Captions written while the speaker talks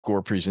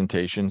SCORE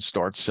presentation,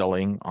 Start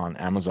Selling on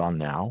Amazon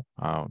Now.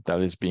 That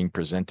is being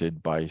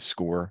presented by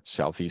SCORE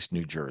Southeast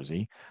New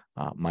Jersey.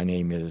 My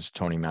name is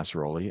Tony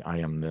Massaroli. I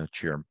am the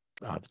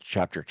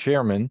chapter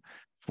chairman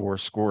for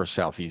SCORE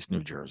Southeast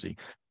New Jersey.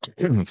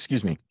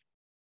 Excuse me.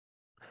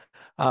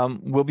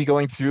 We'll be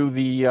going through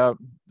the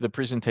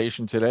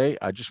presentation today.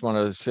 I just want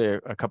to say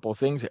a couple of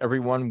things.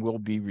 Everyone will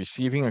be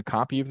receiving a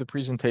copy of the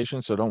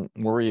presentation, so don't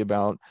worry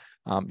about,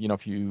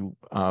 if you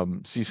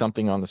see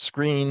something on the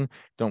screen,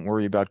 don't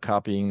worry about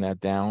copying that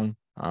down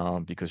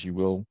because you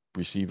will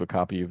receive a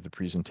copy of the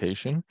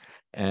presentation.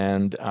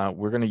 And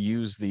we're going to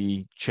use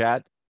the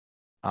chat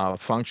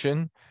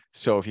function.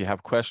 So if you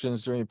have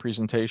questions during the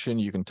presentation,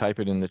 you can type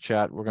it in the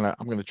chat.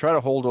 I'm going to try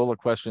to hold all the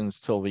questions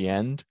till the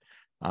end.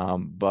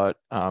 But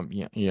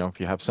if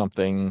you have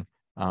something,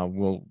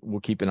 we'll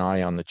keep an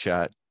eye on the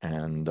chat,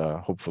 and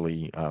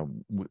hopefully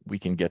we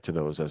can get to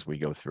those as we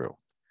go through.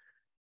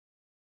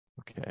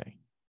 Okay.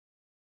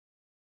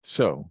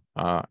 So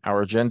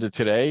our agenda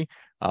today,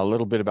 a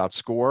little bit about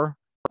SCORE.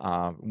 We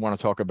want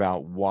to talk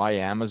about why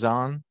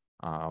Amazon.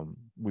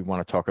 We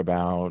want to talk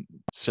about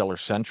Seller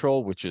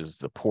Central, which is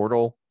the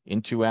portal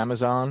into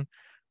Amazon,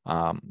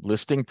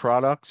 listing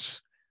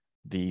products,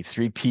 the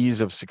 3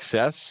 Ps of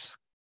success,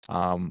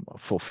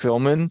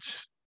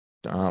 fulfillment,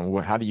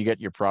 how do you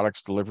get your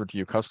products delivered to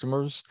your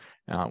customers?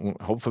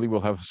 Hopefully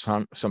we'll have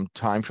some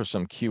time for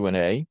some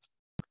Q&A.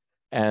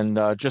 And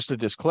just a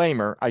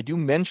disclaimer, I do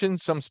mention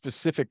some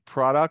specific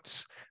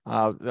products.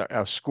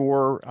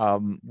 SCORE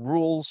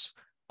rules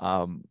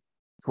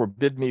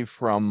forbid me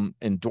from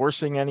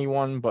endorsing any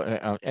one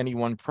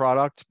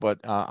product, but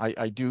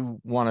I do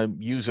want to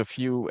use a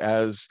few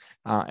as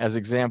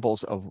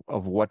examples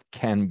of what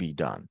can be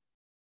done.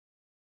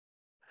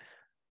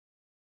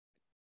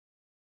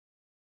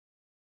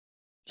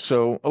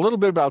 So a little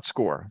bit about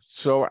SCORE.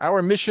 So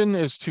our mission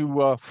is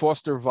to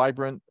foster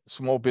vibrant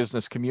small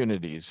business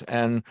communities.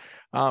 And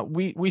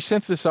we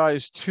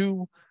synthesize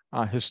 2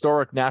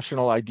 historic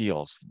national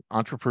ideals: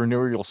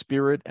 entrepreneurial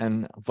spirit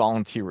and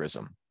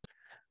volunteerism.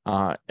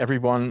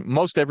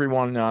 Most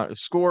everyone,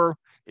 SCORE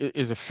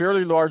is a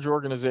fairly large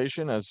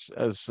organization, as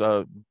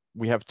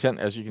we have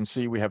as you can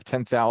see, we have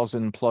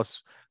 10,000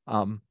 plus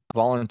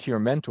volunteer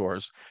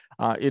mentors.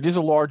 It is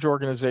a large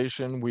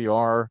organization. We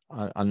are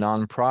a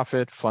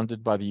nonprofit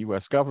funded by the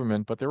U.S.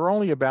 government, but there are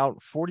only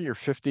about 40 or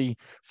 50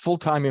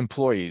 full-time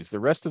employees. The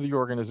rest of the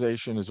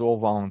organization is all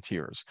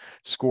volunteers.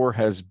 SCORE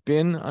has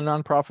been a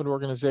nonprofit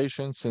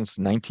organization since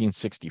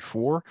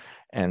 1964,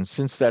 and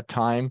since that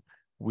time,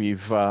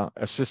 we've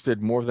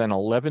assisted more than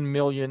 11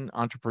 million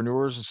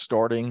entrepreneurs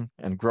starting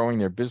and growing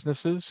their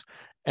businesses.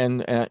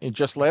 And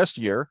just last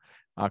year,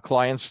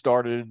 clients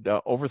started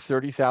over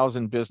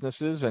 30,000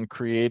 businesses and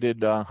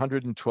created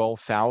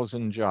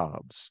 112,000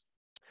 jobs.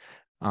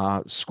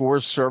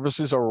 SCORE's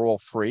services are all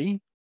free.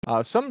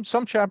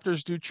 Some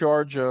chapters do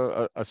charge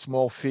a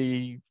small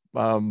fee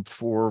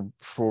for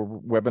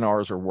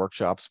webinars or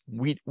workshops.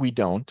 We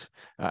don't.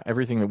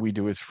 Everything that we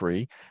do is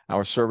free.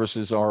 Our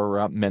services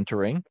are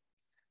mentoring.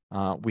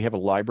 We have a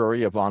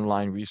library of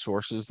online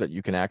resources that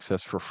you can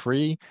access for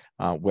free,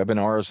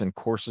 webinars and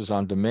courses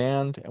on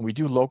demand, and we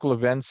do local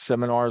events,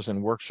 seminars,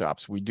 and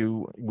workshops. We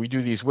do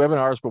these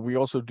webinars, but we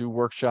also do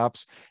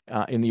workshops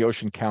in the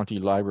Ocean County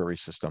Library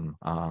System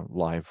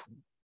live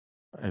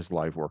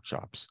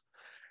workshops.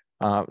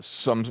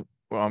 Some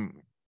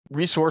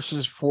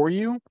resources for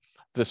you.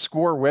 The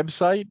SCORE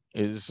website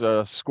is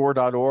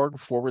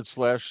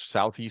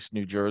score.org/Southeast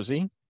New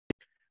Jersey.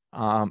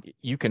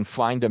 You can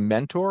find a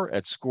mentor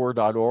at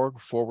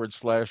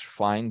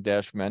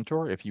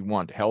score.org/find-mentor if you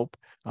want help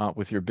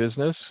with your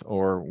business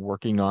or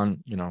working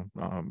on,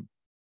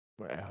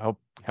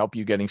 help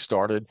you getting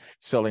started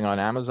selling on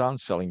Amazon,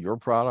 selling your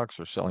products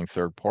or selling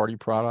third-party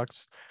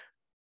products.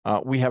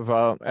 We have,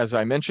 as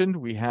I mentioned,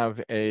 we have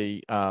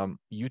a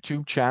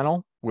YouTube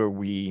channel where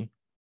we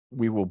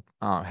will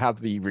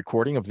have the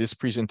recording of this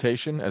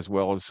presentation as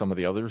well as some of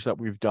the others that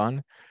we've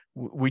done.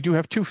 We do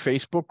have 2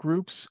 Facebook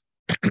groups.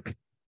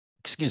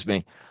 Excuse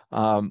me,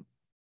 and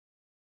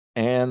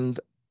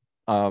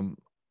a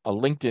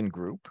LinkedIn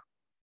group.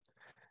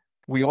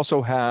 We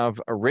also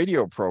have a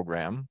radio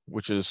program,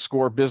 which is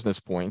SCORE Business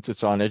Points.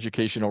 It's on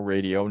Educational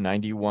Radio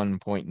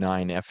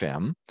 91.9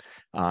 FM.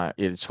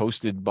 It's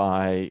hosted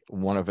by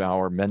one of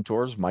our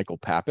mentors, Michael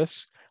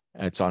Pappas.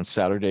 It's on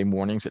Saturday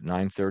mornings at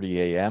 9:30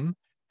 a.m.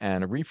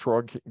 and a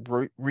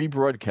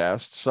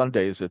rebroadcast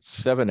Sundays at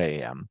 7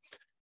 a.m.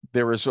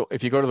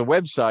 If you go to the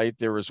website,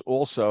 there is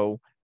also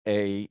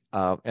an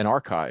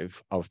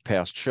archive of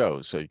past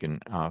shows, so you can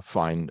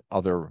find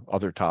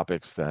other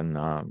topics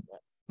than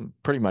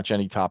pretty much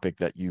any topic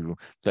that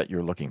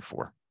you're looking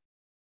for.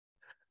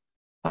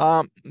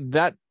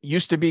 That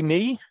used to be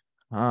me.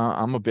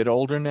 I'm a bit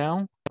older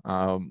now.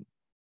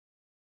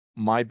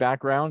 My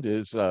background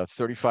is a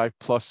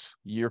 35+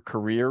 year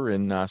career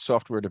in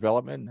software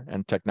development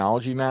and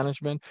technology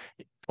management,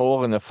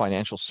 all in the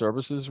financial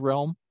services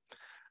realm.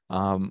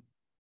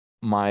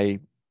 My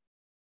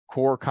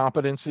core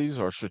competencies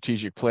are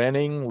strategic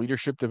planning,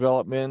 leadership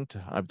development.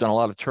 I've done a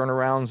lot of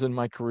turnarounds in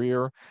my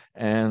career,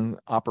 and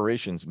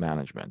operations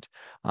management.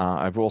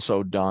 I've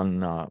also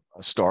done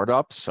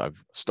startups.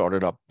 I've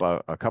started up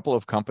a couple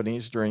of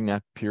companies during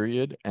that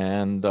period,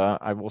 and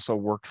I've also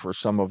worked for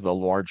some of the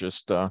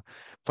largest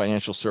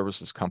financial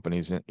services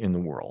companies in the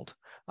world.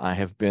 I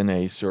have been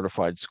a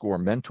certified SCORE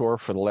mentor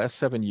for the last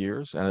 7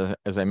 years, and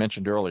as I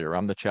mentioned earlier,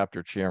 I'm the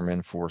chapter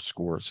chairman for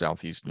SCORE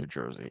Southeast New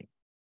Jersey.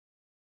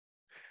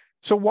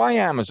 So why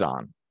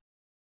Amazon?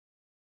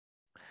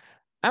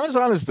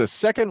 Amazon is the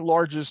second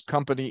largest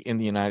company in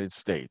the United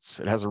States.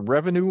 It has a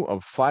revenue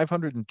of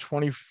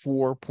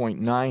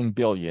 $524.9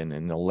 billion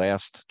in the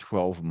last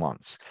 12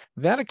 months.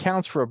 That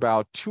accounts for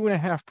about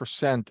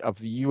 2.5% of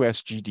the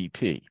US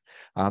GDP.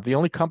 The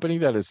only company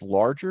that is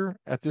larger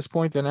at this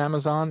point than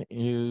Amazon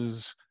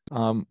is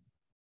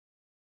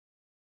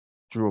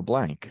drew a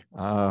blank.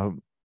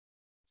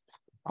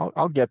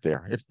 I'll get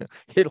there.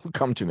 It'll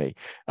come to me.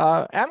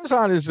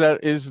 Amazon is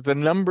the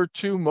number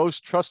 2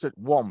 most trusted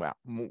Walmart.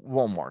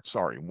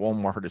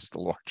 Walmart is the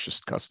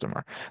largest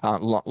customer,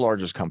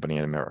 largest company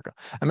in America.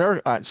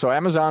 So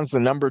Amazon's the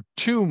number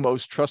 2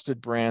 most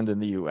trusted brand in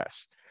the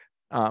U.S.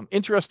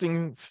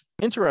 Interestingly,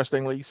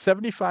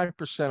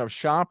 75% of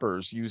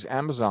shoppers use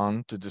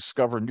Amazon to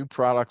discover new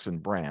products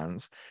and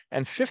brands,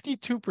 and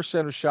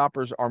 52% of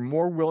shoppers are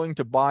more willing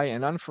to buy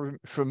an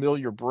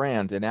unfamiliar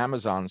brand in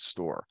Amazon's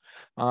store.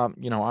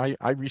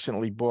 I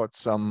recently bought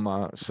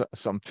some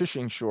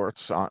fishing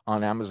shorts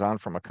on Amazon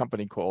from a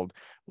company called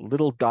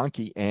Little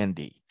Donkey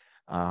Andy.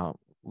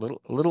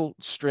 Little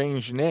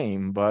strange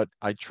name, but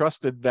I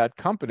trusted that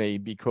company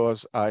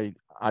because I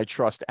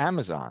trust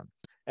Amazon.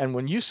 And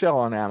when you sell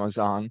on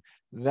Amazon,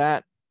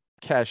 that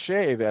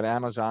cachet that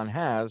Amazon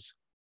has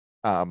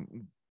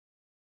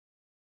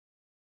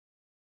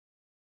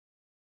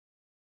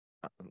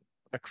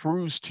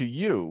accrues to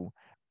you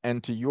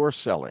and to your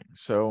selling.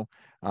 So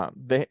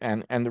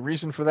the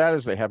reason for that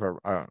is they have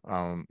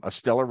a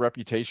stellar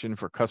reputation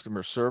for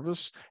customer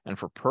service and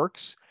for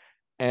perks.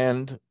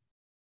 And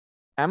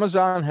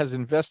Amazon has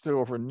invested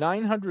over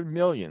 $900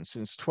 million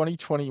since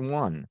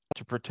 2021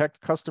 to protect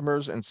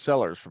customers and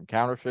sellers from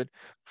counterfeit,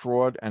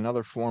 fraud, and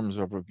other forms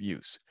of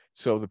abuse.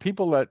 So the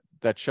people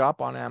that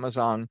shop on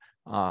Amazon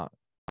are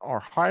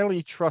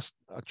highly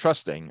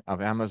trusting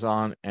of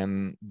Amazon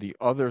and the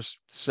other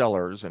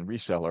sellers and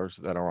resellers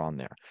that are on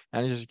there.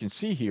 And as you can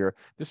see here,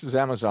 this is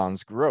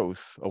Amazon's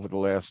growth over the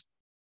last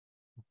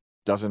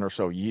dozen or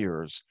so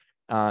years.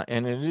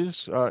 And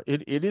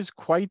it is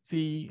quite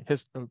the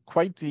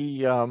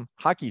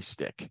hockey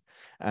stick,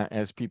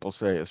 as people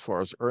say, as far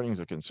as earnings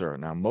are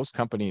concerned. Now, most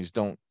companies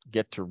don't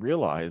get to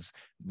realize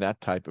that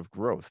type of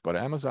growth, but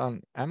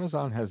Amazon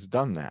has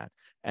done that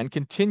and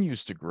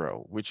continues to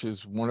grow, which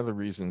is one of the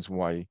reasons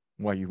why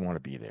you want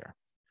to be there.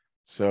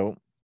 So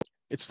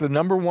it's the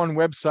number 1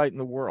 website in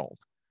the world.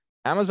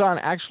 Amazon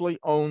actually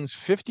owns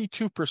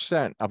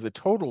 52% of the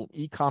total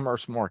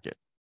e-commerce market.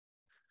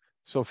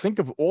 So think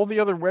of all the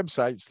other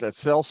websites that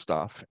sell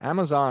stuff.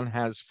 Amazon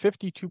has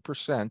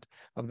 52%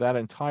 of that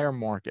entire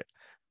market.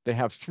 They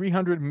have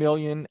 300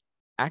 million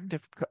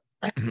active,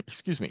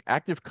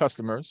 active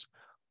customers,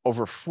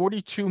 over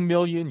 42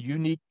 million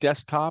unique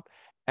desktop,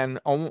 and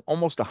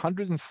almost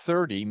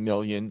 130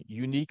 million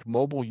unique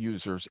mobile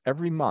users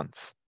every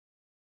month.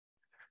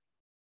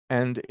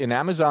 And in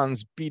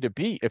Amazon's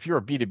B2B, if you're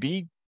a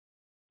B2B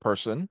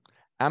person,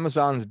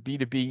 Amazon's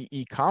B2B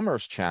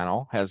e-commerce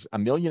channel has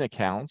 1 million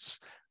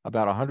accounts,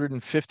 about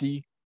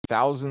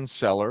 150,000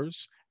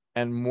 sellers,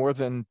 and more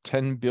than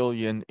 10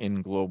 billion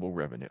in global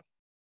revenue.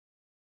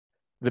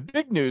 The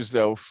big news,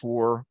 though,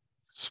 for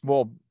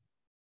small,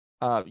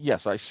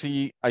 yes, I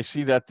see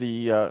that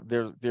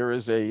there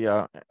is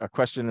a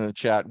question in the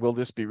chat. Will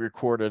this be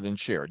recorded and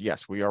shared?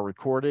 Yes, we are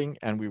recording,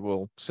 and we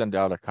will send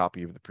out a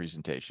copy of the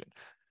presentation.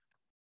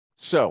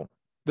 So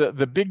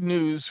the big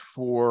news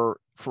for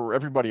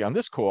everybody on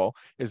this call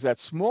is that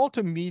small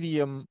to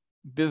medium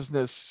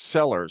business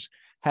sellers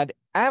had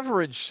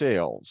average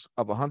sales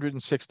of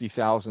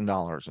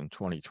 $160,000 in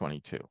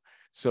 2022.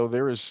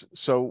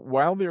 So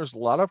while there's a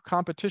lot of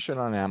competition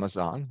on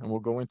Amazon, and we'll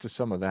go into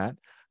some of that,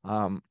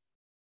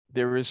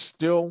 there is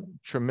still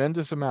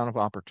tremendous amount of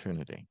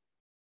opportunity.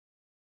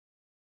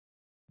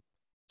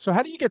 So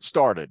how do you get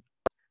started?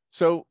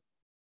 So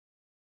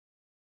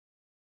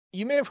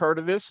you may have heard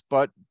of this,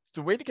 but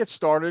the way to get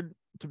started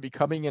to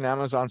becoming an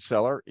Amazon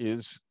seller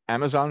is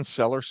Amazon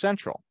Seller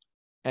Central.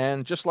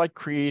 And just like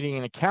creating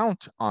an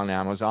account on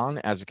Amazon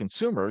as a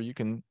consumer, you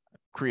can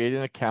create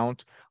an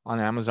account on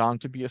Amazon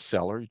to be a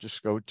seller. You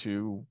just go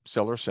to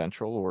Seller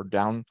Central, or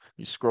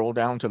you scroll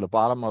down to the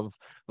bottom of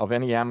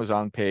any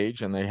Amazon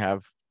page, and there's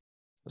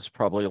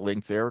probably a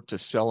link there to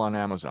sell on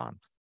Amazon.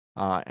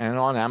 And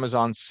on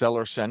Amazon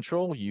Seller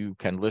Central, you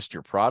can list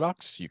your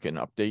products, you can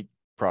update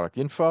product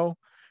info,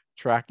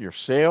 track your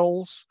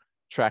sales,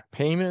 track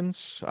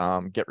payments,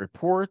 get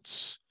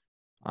reports,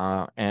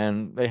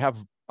 and they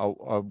have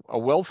a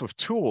wealth of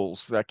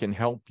tools that can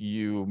help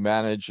you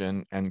manage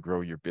and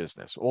grow your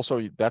business.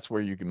 Also, that's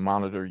where you can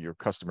monitor your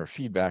customer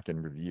feedback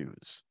and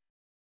reviews.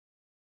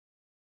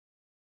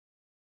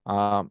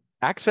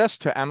 Access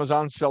to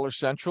Amazon Seller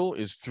Central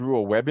is through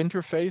a web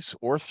interface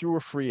or through a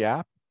free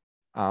app.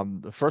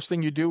 The first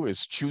thing you do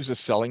is choose a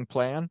selling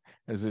plan,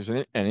 as there's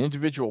an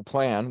individual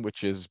plan,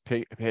 which is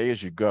pay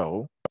as you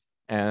go,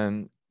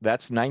 and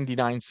that's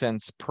 99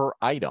 cents per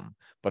item,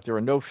 but there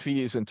are no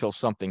fees until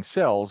something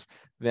sells,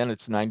 then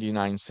it's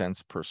 99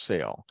 cents per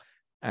sale.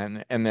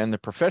 And then the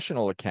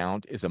professional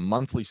account is a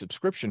monthly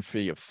subscription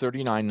fee of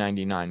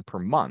 $39.99 per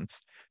month.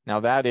 Now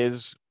that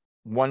is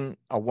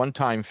a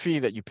one-time fee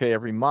that you pay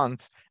every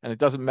month, and it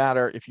doesn't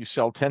matter if you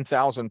sell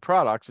 10,000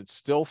 products, it's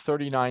still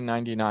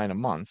 $39.99 a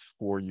month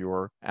for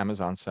your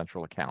Amazon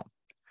Central account.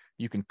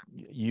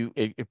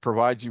 It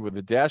provides you with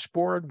a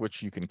dashboard,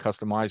 which you can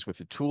customize with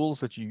the tools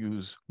that you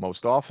use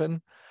most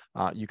often.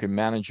 You can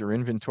manage your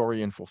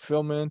inventory and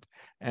fulfillment,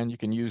 and you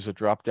can use a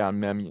drop-down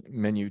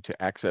menu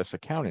to access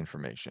account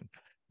information.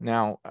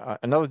 Now,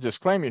 another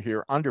disclaimer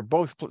here, under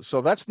both,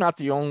 so that's not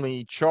the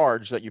only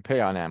charge that you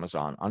pay on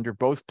Amazon. Under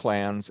both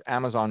plans,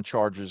 Amazon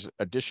charges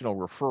additional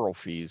referral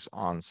fees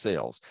on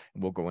sales,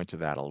 and we'll go into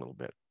that a little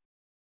bit.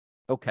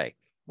 Okay,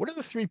 what are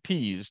the 3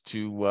 Ps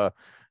to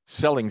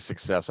selling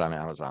success on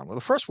Amazon? Well,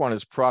 the first one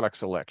is product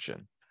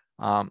selection.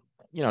 Some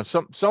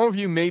of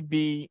you may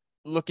be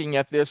looking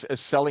at this as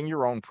selling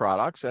your own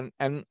products, and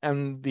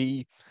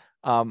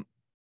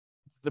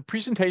the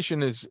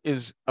presentation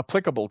is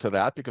applicable to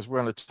that, because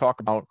we're going to talk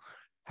about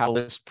how to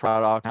list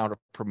product, how to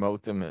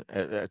promote them,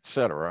 et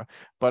cetera.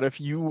 But if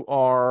you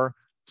are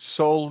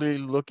solely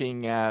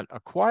looking at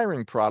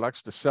acquiring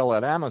products to sell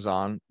at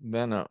Amazon,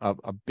 then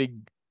a big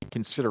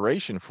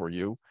consideration for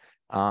you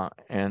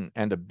and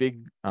a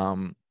big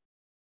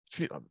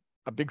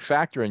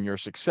factor in your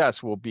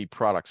success will be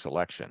product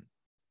selection.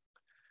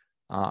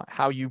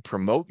 How you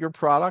promote your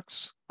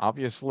products,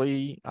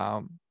 obviously,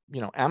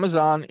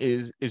 Amazon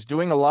is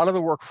doing a lot of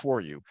the work for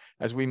you.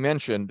 As we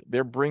mentioned,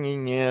 they're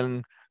bringing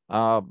in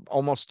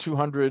almost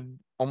 200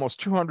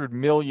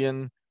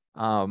 million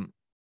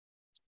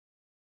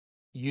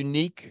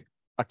unique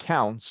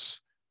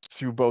accounts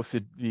through both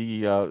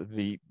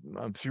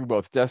through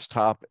both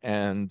desktop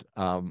and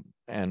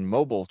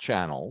mobile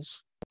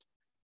channels,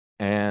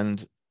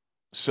 and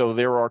so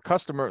there are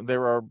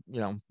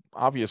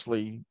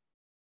obviously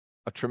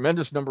a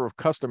tremendous number of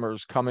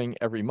customers coming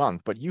every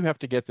month, but you have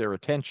to get their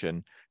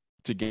attention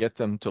to get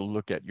them to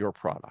look at your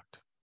product.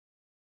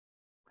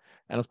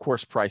 And of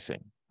course,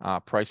 pricing.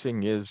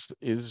 Pricing is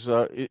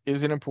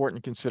an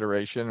important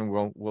consideration, and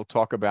we'll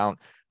talk about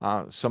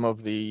some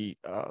of the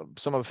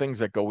things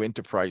that go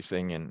into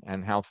pricing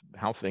and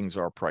how things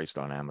are priced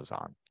on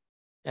Amazon,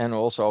 and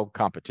also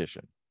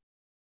competition.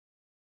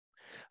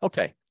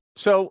 Okay,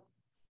 so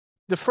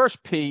the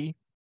first P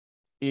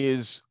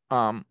is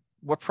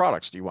what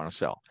products do you want to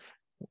sell,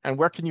 and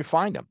where can you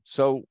find them?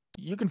 So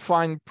you can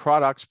find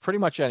products pretty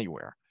much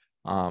anywhere,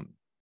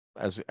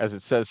 as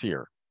it says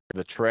here: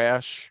 the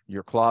trash,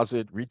 your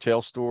closet,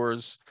 retail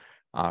stores,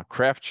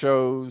 craft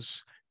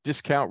shows,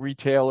 discount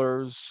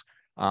retailers,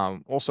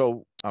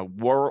 also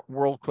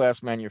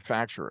world-class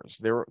manufacturers.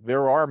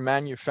 There are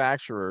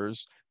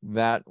manufacturers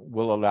that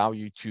will allow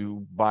you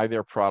to buy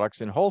their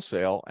products in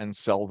wholesale and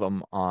sell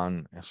them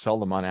on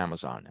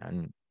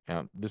Amazon.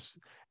 And this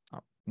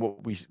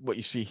what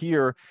you see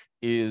here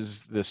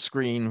is the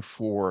screen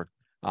for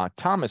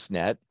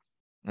Thomasnet,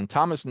 and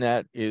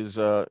Thomasnet is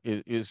a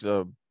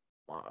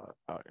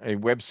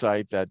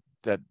website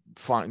that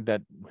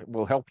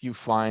will help you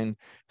find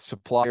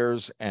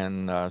suppliers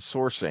and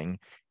sourcing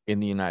in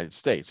the United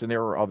States, and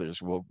there are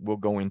others. We'll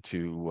go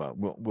into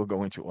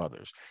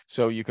others.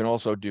 So you can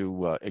also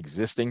do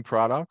existing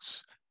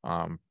products,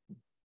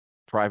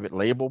 private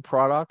label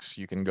products.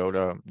 You can go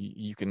to,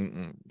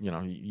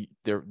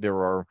 there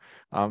are,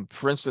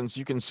 for instance,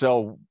 you can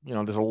sell,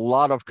 there's a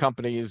lot of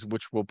companies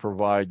which will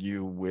provide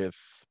you with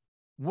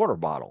water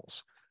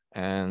bottles,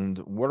 and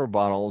water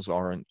bottles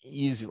are an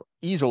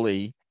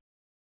easily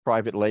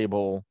private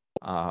label,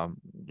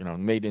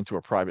 made into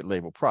a private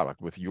label product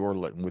with your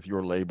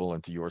label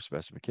and to your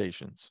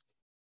specifications.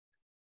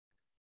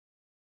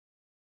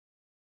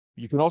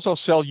 You can also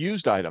sell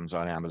used items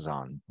on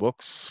Amazon: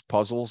 books,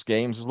 puzzles,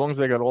 games. As long as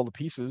they got all the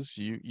pieces,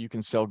 you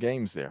can sell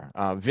games there.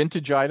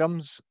 Vintage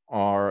items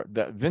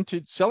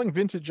selling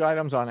vintage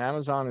items on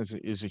Amazon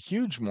is a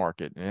huge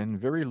market and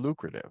very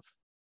lucrative.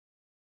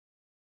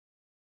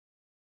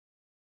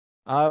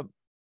 The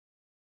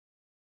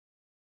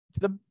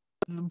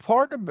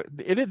part of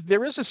it,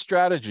 there is a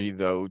strategy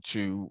though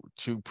to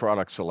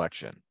product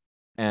selection,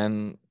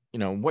 and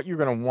what you're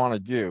going to want to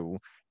do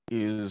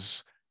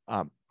is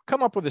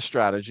come up with a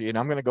strategy, and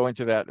I'm going to go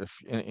into that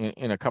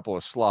in a couple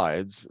of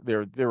slides.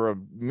 There are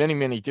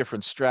many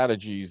different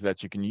strategies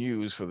that you can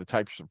use for the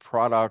types of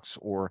products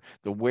or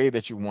the way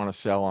that you want to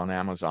sell on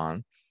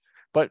Amazon.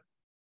 But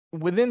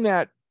within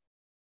that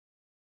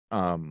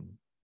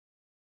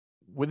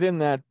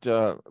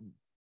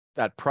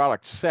that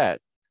product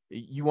set,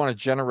 you want to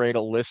generate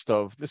a list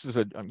of, this is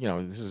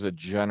a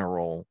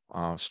general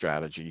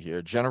strategy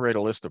here. Generate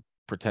a list of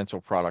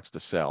potential products to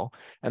sell.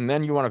 And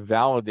then you want to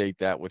validate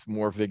that with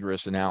more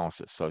vigorous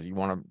analysis. So you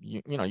want to,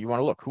 you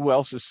want to look who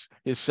else is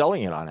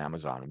selling it on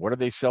Amazon. What are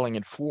they selling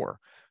it for?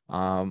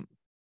 And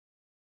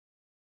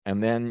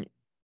then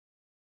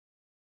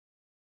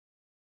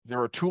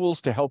there are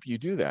tools to help you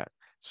do that.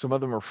 Some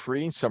of them are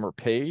free, some are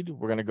paid.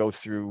 We're going to go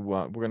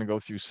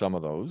through some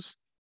of those.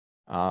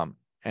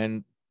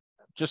 And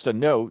just a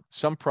note,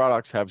 some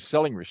products have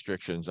selling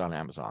restrictions on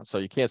Amazon. So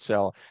you can't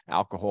sell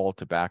alcohol,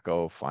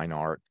 tobacco, fine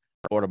art,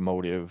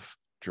 automotive,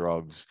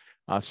 drugs.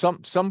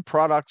 Some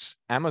products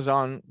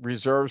Amazon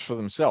reserves for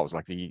themselves,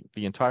 like the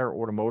entire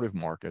automotive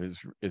market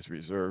is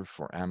reserved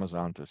for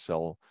Amazon to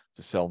sell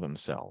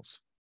themselves.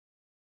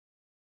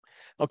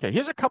 Okay,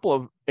 here's a couple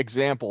of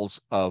examples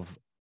of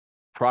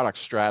product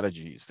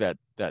strategies that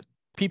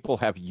people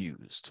have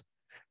used.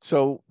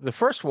 So the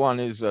first one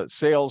is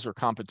sales or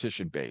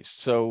competition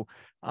based. So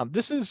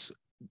this is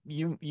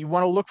you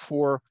want to look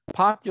for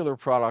popular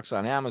products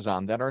on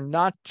Amazon that are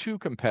not too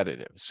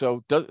competitive.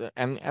 So the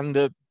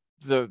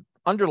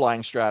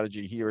underlying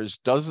strategy here is,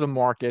 does the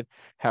market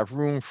have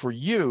room for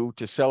you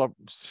to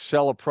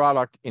sell a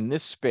product in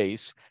this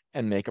space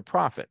and make a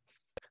profit?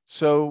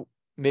 So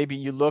maybe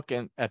you look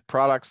at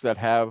products that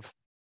have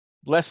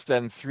less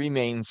than 3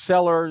 main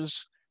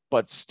sellers,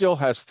 but still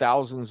has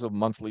thousands of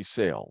monthly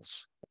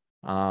sales.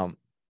 And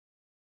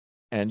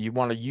you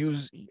want to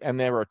use, and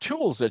there are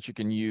tools that you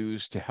can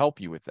use to help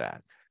you with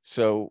that.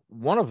 So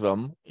one of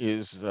them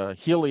is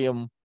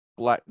Helium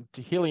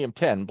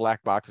 10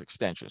 black box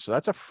extension. So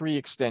that's a free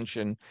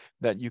extension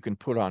that you can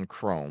put on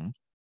Chrome,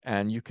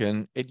 and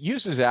it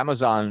uses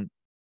Amazon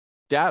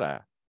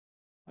data.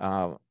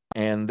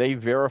 And they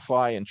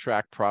verify and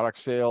track product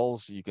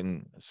sales. You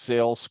can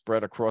sales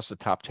spread across the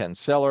top 10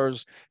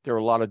 sellers. There are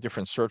a lot of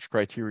different search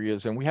criteria,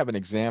 and we have an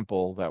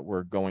example that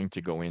we're going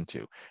to go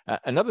into.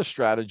 Another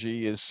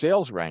strategy is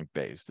sales rank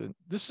based.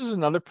 This is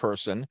another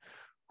person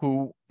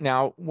who,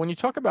 now, when you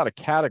talk about a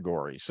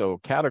category, so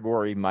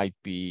category might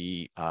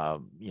be,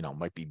 health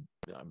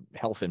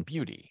and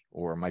beauty,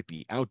 or it might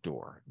be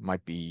outdoor,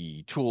 might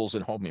be tools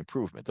and home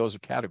improvement. Those are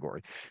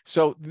category.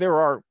 So there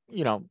are,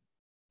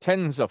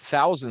 tens of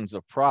thousands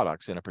of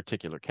products in a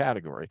particular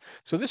category.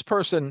 So this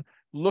person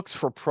looks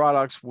for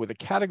products with a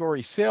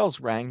category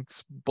sales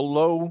ranks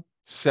below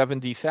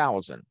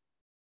 70,000.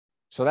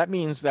 So that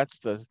means that's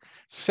the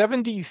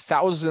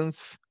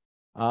 70,000th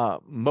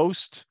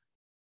most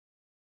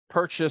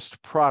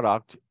purchased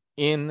product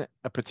in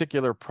a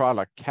particular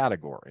product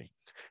category.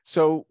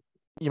 So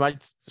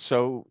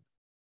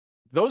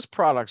those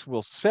products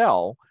will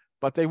sell,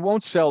 but they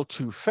won't sell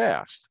too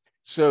fast.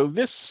 So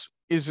this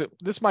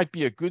might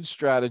be a good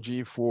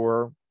strategy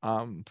for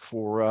a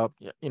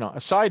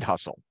side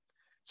hustle.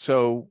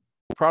 So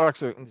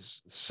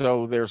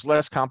so there's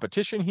less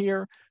competition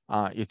here.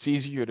 It's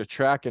easier to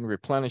track and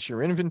replenish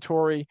your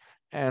inventory.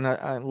 And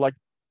like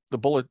the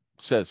bullet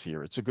says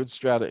here, it's a good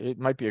strategy. It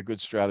might be a good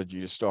strategy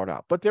to start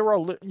out. But there are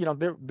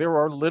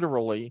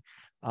literally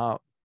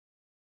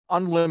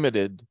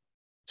unlimited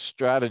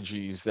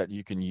strategies that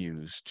you can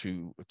use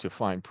to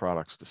find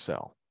products to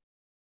sell.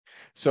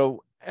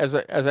 So as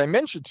I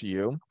mentioned to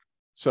you,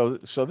 so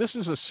this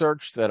is a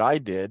search that I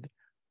did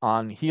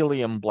on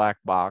Helium Black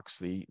Box,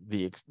 the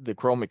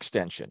Chrome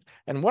extension.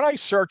 And what I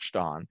searched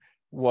on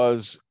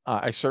was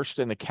I searched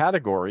in the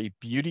category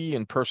beauty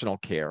and personal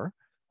care.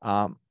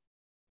 I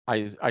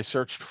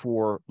searched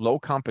for low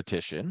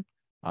competition.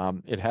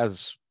 It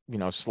has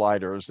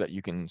sliders that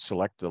you can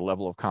select the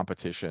level of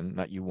competition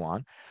that you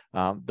want,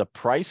 the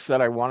price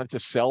that I wanted to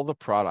sell the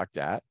product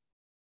at,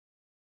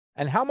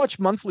 and how much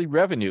monthly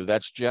revenue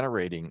that's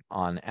generating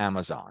on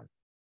Amazon.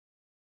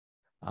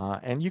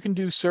 And you can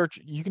do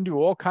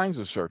all kinds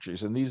of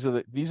searches, and these are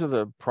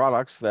the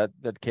products that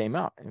came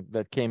out.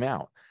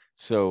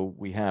 So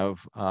we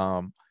have,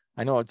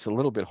 I know it's a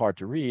little bit hard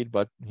to read,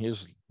 but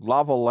here's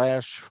Lava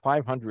Lash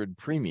 500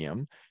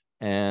 Premium,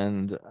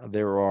 and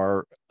there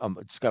are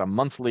it's got a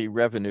monthly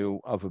revenue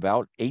of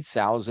about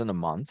 $8,000 a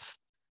month,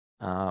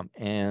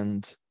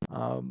 and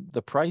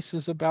the price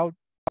is about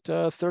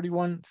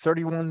 $31.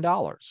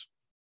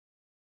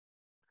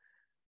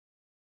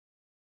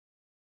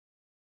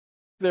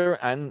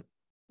 There are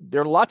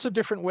lots of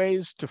different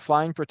ways to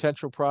find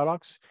potential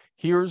products.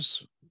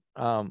 Here's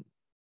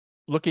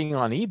looking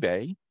on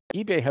eBay.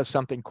 eBay has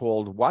something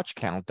called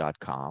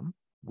watchcount.com,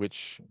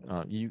 which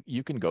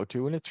you can go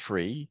to, and it's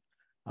free.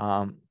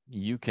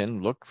 You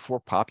can look for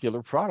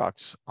popular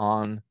products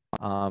on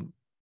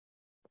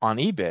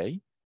eBay,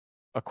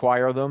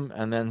 acquire them,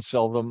 and then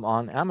sell them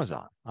on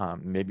Amazon.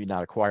 Maybe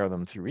not acquire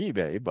them through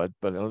eBay, but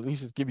at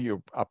least give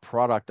you a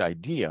product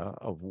idea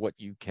of what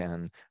you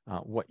can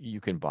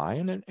buy,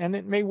 and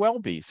it may well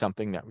be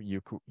something that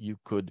you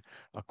could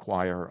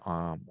acquire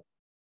on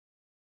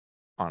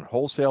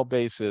wholesale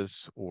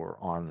basis, or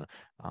on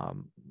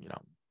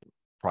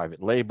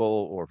private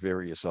label, or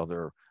various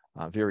other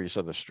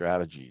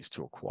strategies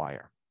to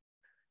acquire.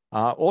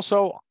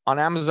 Also on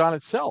Amazon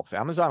itself,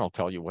 Amazon will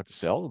tell you what to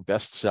sell: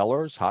 best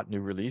sellers, hot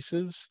new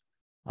releases.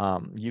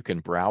 You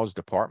can browse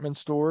department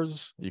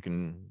stores. You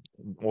can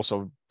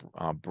also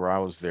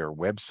browse their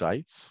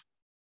websites.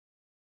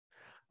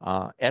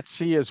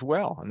 Etsy as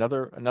well,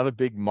 another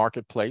big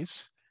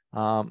marketplace,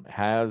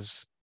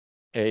 has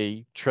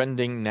a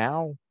trending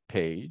now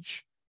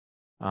page,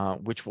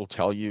 which will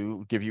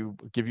give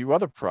you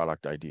other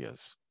product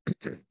ideas.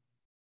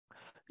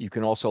 You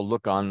can also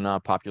look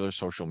on popular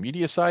social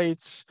media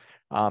sites.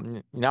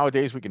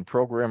 Nowadays, we can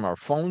program our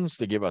phones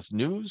to give us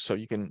news. So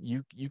you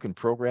can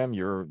program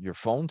your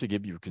phone to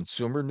give you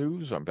consumer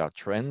news about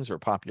trends or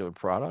popular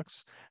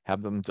products.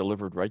 Have them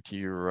delivered right to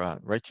your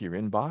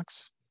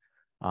inbox.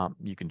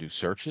 You can do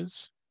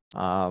searches.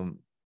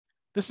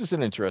 This is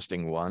an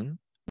interesting one.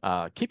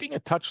 Keeping a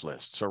touch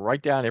list. So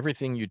write down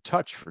everything you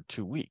touch for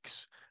 2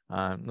 weeks.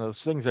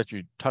 Those things that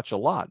you touch a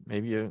lot.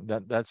 Maybe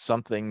that's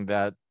something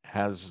that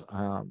has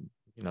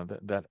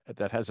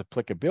that has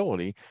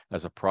applicability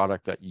as a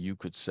product that you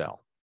could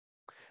sell.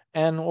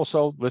 And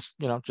also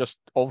just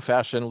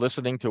old-fashioned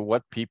listening to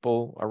what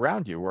people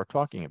around you are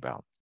talking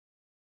about.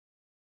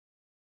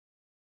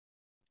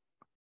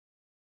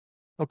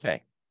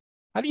 Okay.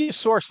 How do you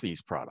source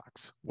these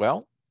products?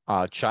 Well,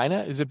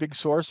 China is a big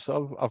source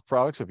of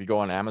products. If you go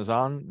on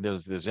Amazon,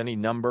 there's any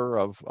number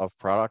of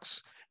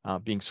products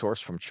being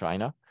sourced from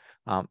China.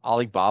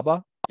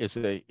 Alibaba is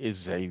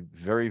a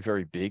very,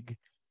 very big,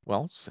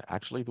 well, it's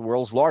actually the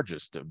world's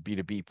largest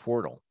B2B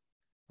portal.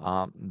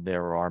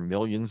 There are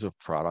millions of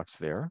products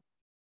there.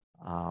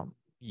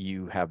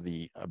 You have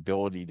the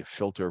ability to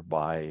filter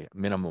by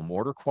minimum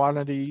order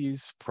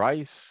quantities,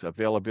 price,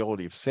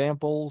 availability of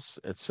samples,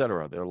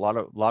 etc. There are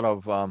a lot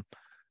of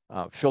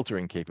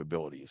filtering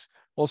capabilities.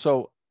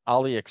 Also,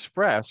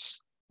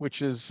 AliExpress,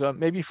 which is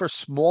maybe for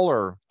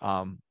smaller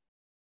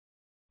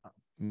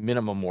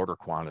minimum order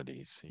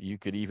quantities. You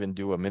could even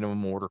do a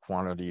minimum order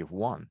quantity of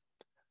 1.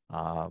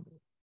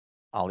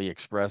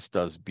 AliExpress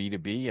does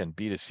B2B and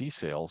B2C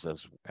sales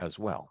as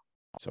well.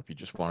 So if you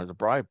just wanted to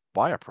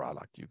buy a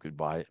product, you could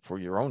buy it for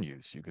your own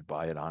use. You could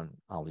buy it on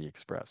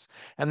AliExpress.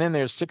 And then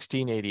there's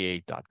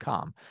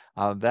 1688.com.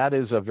 That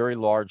is a very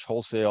large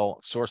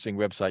wholesale sourcing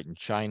website in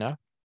China.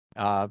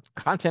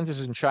 Content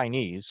is in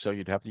Chinese, so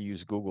you'd have to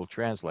use Google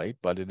Translate,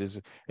 but it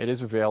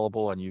is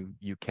available, and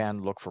you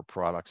can look for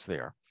products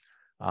there.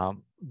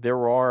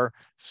 There are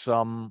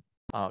some,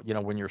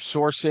 when you're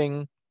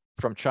sourcing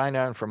from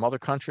China and from other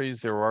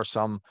countries, there are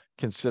some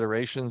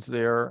considerations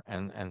there,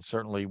 and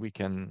certainly we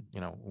can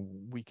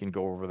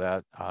go over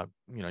that.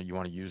 You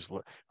want to use,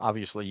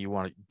 obviously you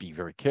want to be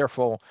very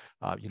careful.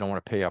 You don't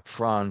want to pay up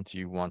front.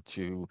 You want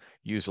to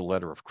use a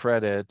letter of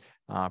credit,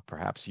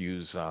 perhaps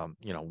use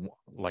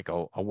like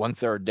a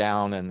 1/3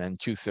 down and then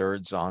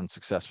 2/3 on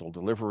successful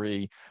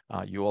delivery.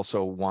 You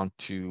also want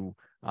to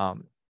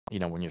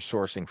when you're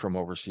sourcing from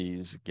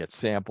overseas, get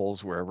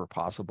samples wherever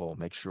possible.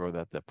 Make sure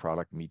that the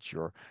product meets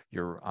your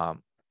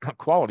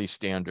quality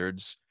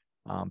standards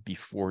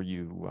before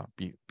you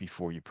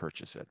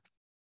purchase it.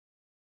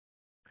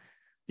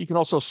 You can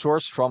also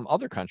source from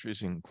other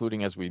countries,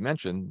 including, as we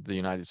mentioned, the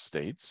United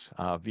States.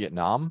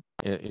 Vietnam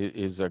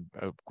is a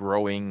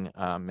growing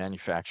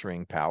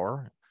manufacturing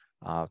power.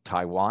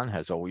 Taiwan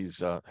has always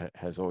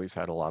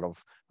had a lot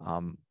of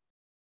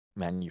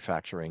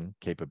manufacturing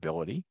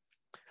capability.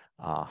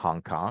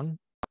 Hong Kong.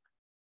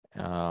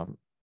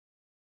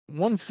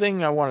 One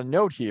thing I want to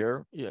note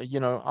here,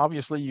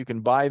 obviously you can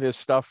buy this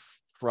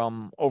stuff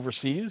from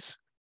overseas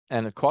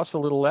and it costs a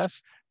little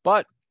less,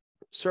 but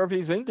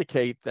surveys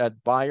indicate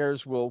that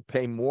buyers will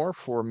pay more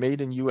for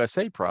made in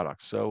USA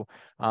products. So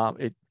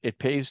it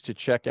pays to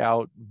check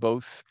out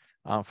both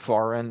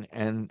foreign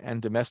and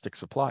domestic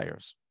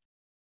suppliers.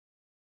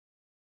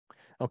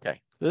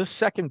 Okay, the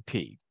second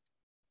P.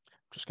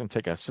 I'm just going to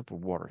take a sip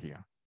of water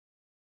here.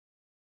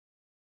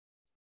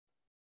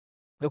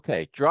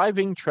 Okay,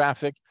 driving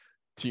traffic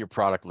to your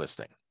product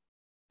listing.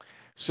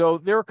 So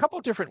there are a couple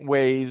of different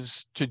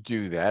ways to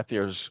do that.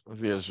 There's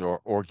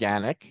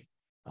organic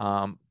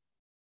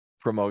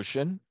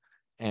promotion,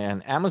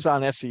 and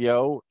Amazon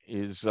SEO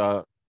is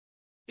a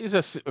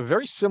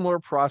very similar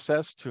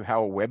process to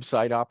how a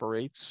website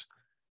operates.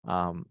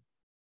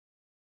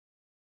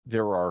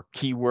 There are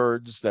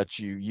keywords that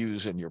you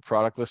use in your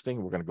product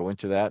listing. We're going to go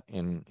into that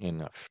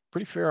in a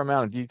pretty fair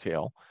amount of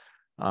detail.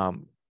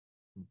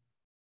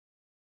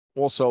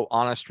 Also,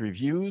 honest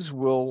reviews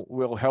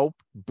will help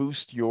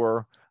boost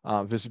your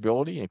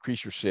visibility,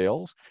 increase your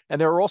sales. And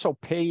there are also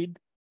paid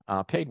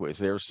ways.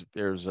 There's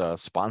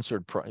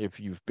sponsored. If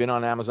you've been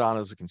on Amazon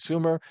as a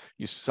consumer,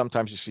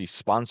 sometimes you see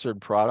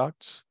sponsored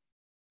products,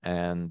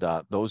 and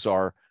those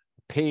are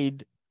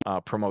paid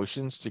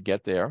promotions to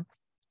get there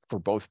for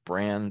both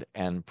brand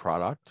and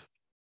product.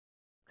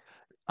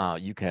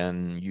 You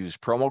can use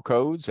promo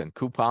codes and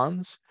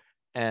coupons.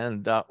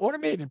 And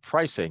automated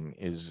pricing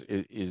is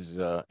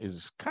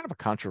kind of a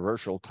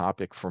controversial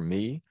topic for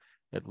me,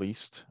 at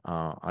least.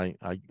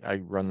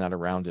 I run that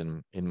around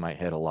in my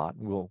head a lot.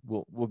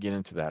 We'll get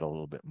into that a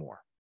little bit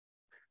more.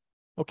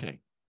 Okay,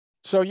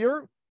 so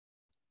your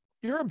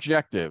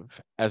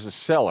objective as a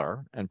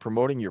seller and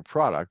promoting your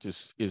product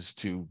is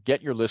to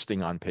get your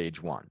listing on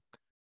page 1.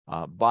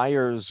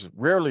 Buyers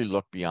rarely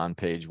look beyond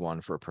page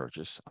one for a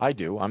purchase. I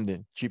do. I'm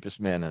the cheapest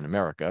man in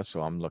America,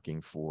 so I'm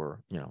looking for,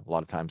 a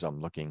lot of times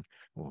I'm looking,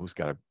 well,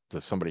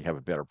 does somebody have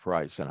a better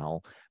price? And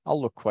I'll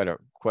look quite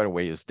a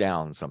ways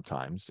down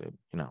sometimes.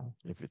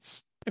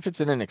 If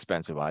it's an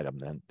inexpensive item,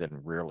 then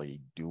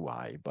rarely do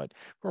I. But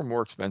for a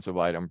more expensive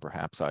item,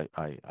 perhaps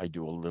I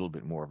do a little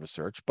bit more of a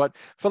search. But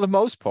for the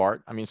most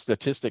part, I mean,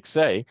 statistics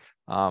say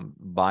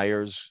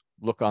buyers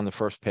look on the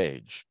first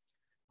page.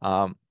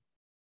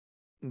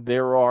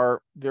 There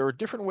are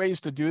different ways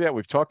to do that.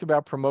 We've talked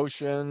about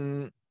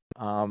promotion,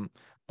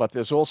 but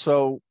there's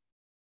also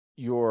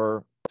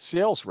your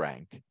sales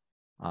rank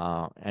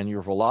and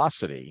your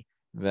velocity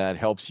that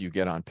helps you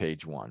get on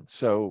page one.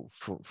 So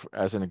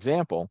as an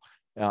example,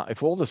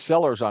 if all the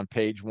sellers on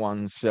page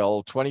one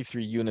sell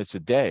 23 units a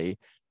day,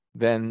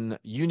 then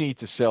you need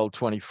to sell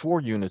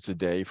 24 units a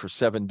day for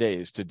 7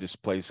 days to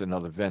displace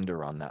another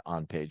vendor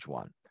on page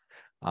one.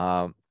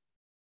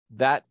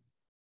 That,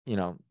 you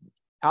know,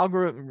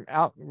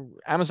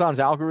 Amazon's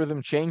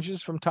algorithm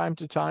changes from time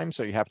to time,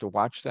 so you have to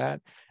watch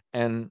that.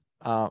 And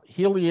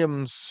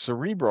Helium's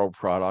Cerebro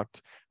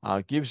product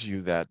gives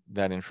you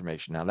that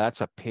information. Now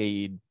that's a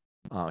paid.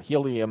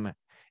 Helium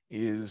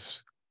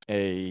is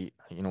we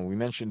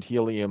mentioned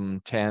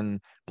Helium 10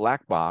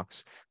 black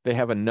box. They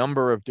have a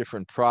number of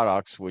different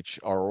products which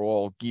are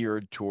all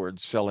geared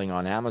towards selling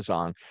on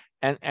Amazon,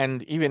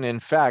 and even in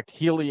fact,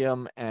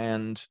 Helium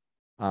and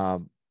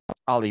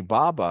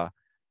Alibaba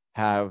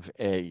have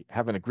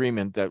an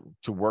agreement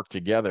to work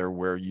together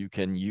where you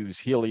can use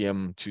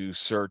Helium to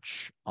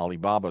search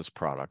Alibaba's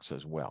products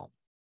as well.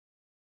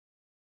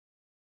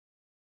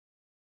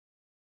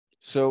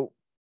 So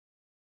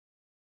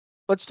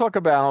let's talk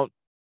about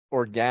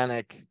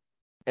organic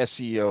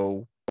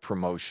SEO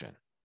promotion.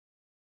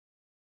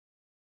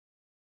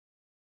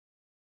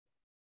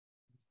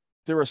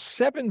 There are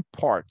 7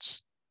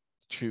 parts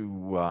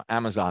to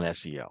Amazon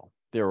SEO.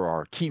 There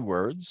are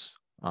keywords,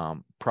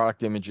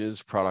 product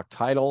images, product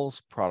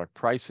titles, product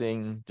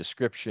pricing,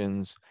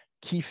 descriptions,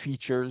 key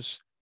features,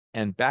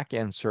 and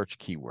back-end search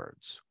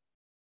keywords.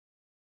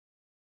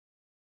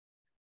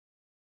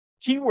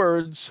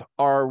 Keywords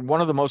are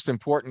one of the most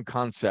important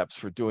concepts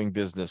for doing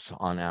business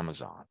on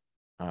Amazon.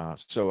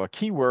 So a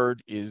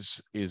keyword is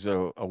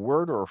a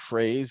word or a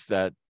phrase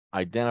that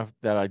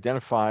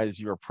identifies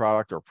your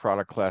product or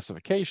product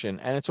classification,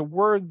 and it's a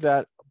word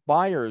that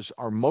buyers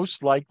are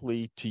most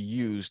likely to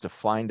use to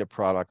find a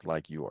product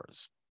like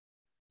yours.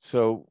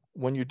 So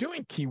when you're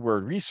doing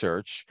keyword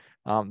research,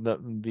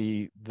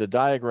 the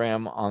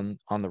diagram on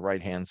the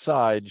right-hand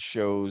side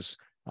shows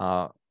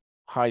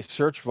high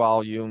search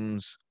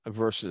volumes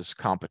versus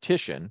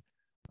competition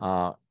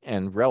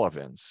and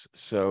relevance.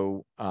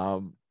 So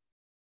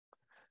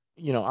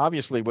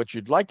obviously what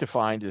you'd like to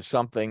find is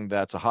something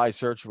that's a high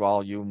search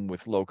volume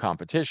with low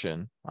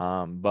competition,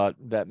 but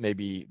that may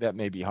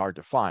be hard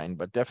to find.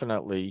 But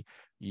definitely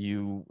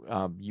you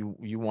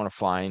want to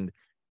find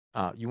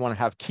you want to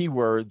have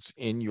keywords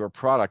in your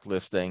product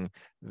listing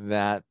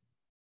that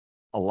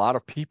a lot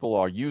of people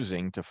are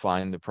using to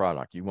find the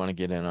product. You want to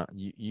get in on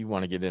you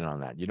want to get in on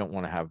that. You don't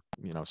want to have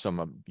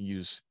some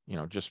use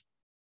just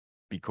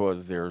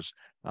because there's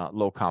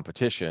low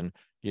competition.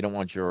 You don't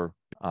want your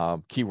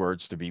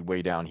keywords to be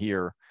way down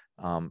here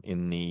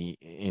in the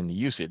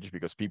usage,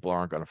 because people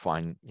aren't going to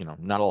find,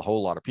 not a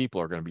whole lot of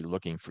people are going to be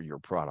looking for your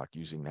product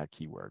using that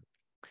keyword.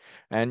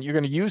 And you're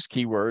going to use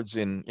keywords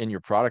in your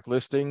product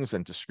listings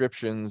and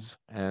descriptions,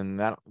 and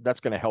that's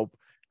going to help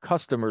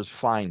customers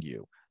find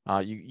you.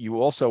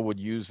 You also would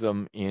use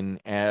them in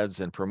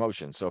ads and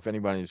promotions. So if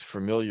anybody's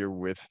familiar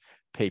with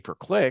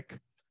pay-per-click,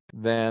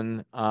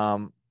 then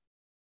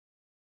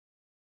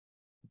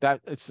that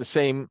it's the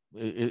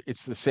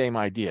same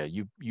idea.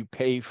 You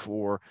pay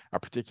for a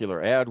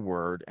particular ad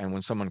word, and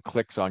when someone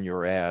clicks on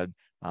your ad,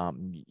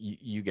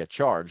 you get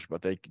charged,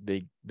 but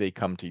they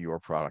come to your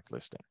product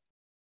listing.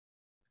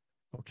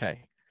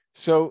 Okay,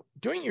 so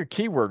doing your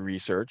keyword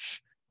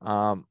research,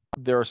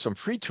 there are some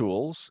free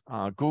tools.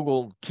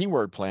 Google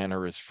Keyword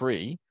Planner is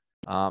free,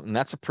 and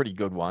that's a pretty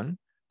good one.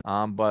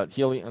 But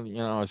Helium,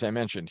 as I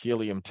mentioned,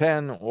 Helium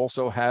 10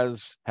 also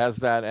has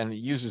that, and it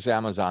uses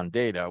Amazon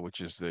data,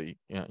 which is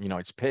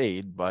it's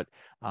paid, but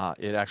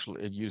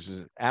it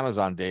uses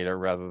Amazon data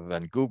rather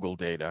than Google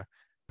data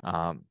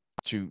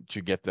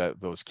to get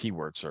those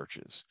keyword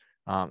searches.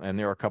 And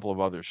there are a couple of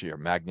others here: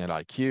 Magnet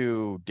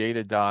IQ,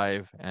 Data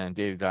Dive, and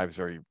Data Dive is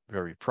very,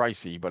 very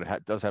pricey, but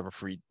it does have a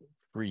free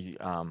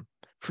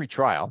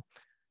trial,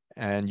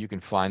 and you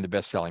can find the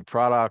best-selling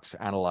products,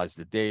 analyze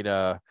the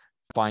data,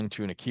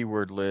 fine-tune a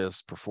keyword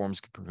list, performs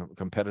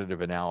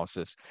competitive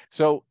analysis.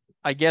 So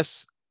I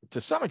guess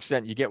to some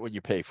extent you get what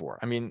you pay for.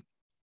 I mean,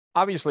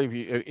 obviously,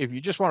 if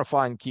you just want to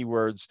find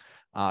keywords,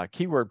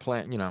 Keyword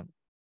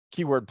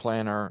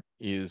Planner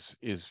is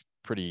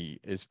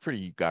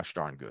pretty gosh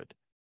darn good.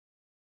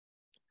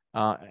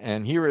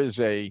 And here is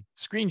a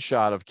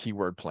screenshot of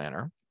Keyword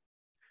Planner.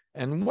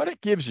 And what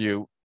it gives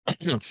you,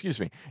 excuse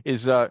me,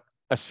 is a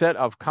set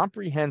of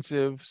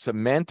comprehensive,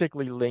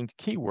 semantically linked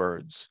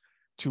keywords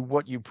to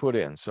what you put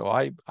in. So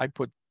I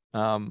put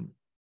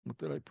what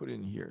did I put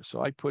in here?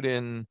 So I put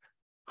in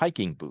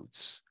hiking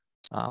boots,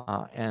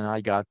 and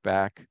I got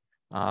back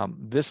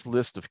this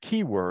list of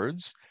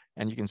keywords,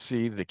 and you can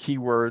see the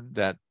keyword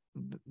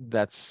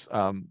that's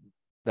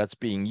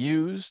being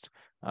used,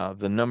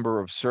 the number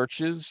of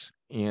searches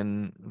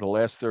in the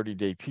last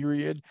 30-day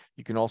period.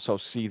 You can also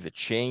see the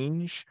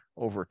change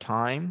over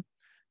time.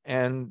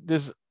 And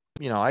this,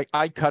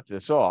 I cut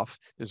this off.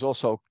 There's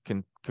also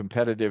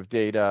competitive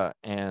data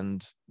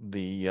and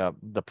the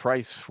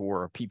price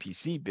for a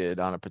PPC bid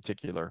on a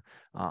particular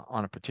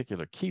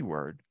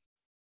keyword.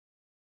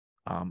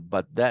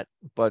 But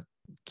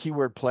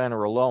Keyword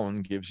Planner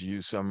alone gives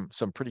you some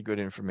pretty good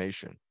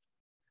information.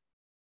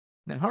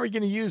 Now, how are you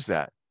going to use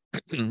that?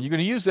 You're going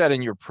to use that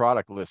in your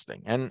product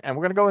listing, and we're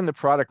going to go into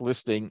product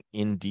listing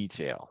in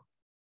detail.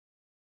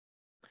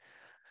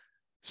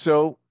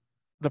 So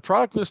the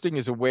product listing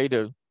is a way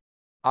to,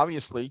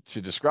 obviously,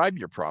 to describe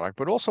your product,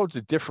 but also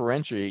to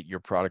differentiate your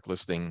product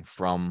listing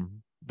from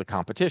the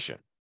competition.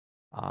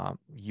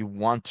 You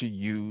want to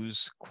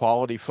use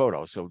quality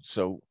photos.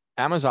 So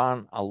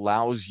Amazon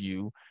allows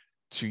you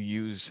to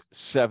use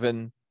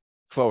 7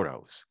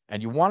 photos,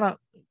 and you want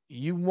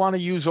to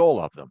use all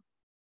of them.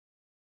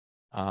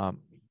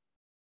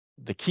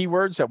 The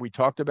keywords that we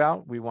talked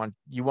about, you want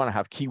to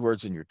have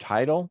keywords in your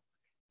title,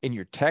 in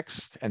your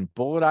text and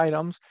bullet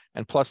items,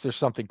 and plus there's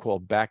something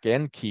called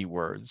back-end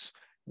keywords,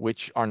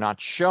 which are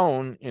not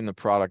shown in the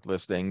product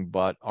listing,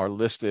 but are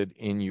listed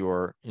in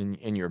your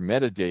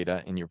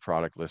metadata in your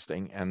product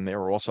listing, and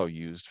they're also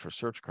used for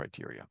search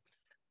criteria.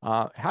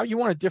 How you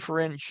want to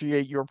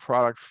differentiate your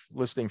product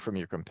listing from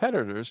your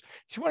competitors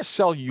is you want to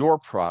sell your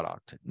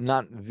product,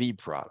 not the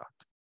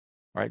product,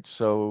 right?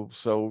 So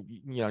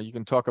you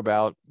can talk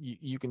about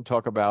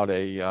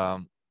a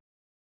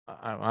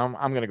I'm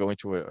going to go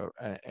into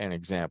an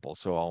example,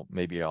 so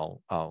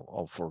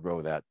I'll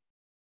forego that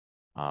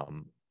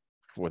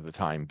for the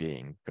time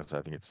being, because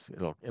I think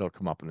it'll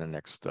come up in the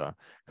next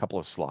couple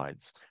of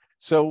slides.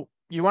 So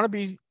you want to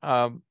be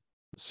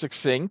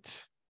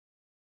succinct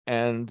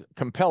and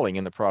compelling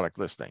in the product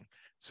listing.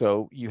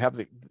 So you have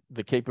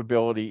the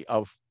capability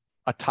of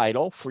a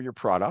title for your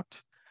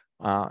product,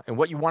 and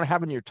what you want to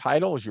have in your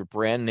title is your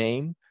brand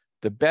name,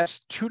 the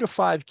best 2 to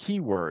 5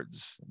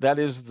 keywords. That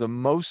is the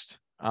most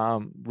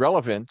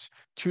relevant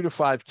 2 to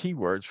 5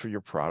 keywords for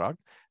your product,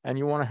 and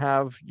you want to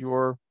have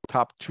your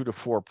top 2 to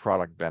 4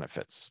 product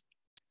benefits.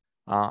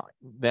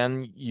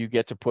 Then you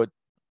get to put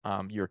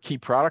your key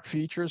product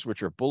features,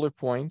 which are bullet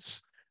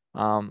points.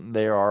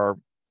 They are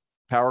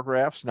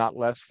paragraphs, not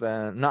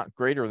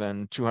greater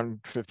than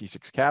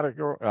 256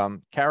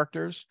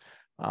 characters.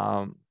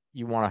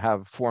 You want to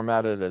have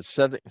formatted as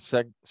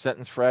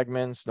sentence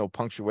fragments, no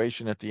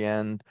punctuation at the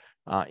end,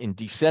 in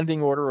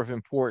descending order of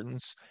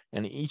importance.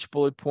 And each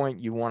bullet point,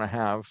 you want to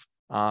have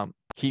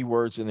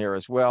keywords in there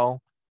as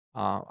well.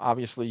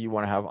 Obviously, you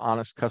want to have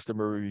honest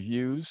customer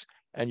reviews,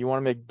 and you want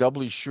to make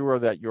doubly sure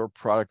that your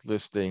product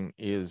listing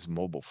is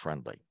mobile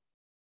friendly.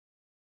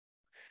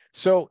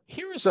 So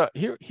here's a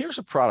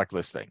product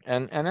listing,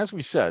 and as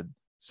we said,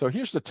 so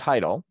here's the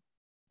title,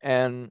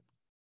 and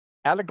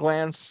at a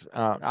glance,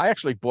 I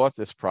actually bought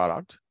this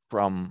product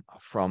from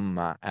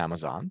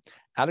Amazon.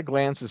 At a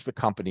glance is the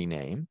company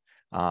name.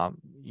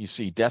 You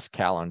see desk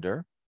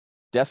calendar,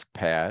 desk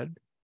pad,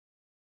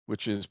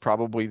 which is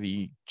probably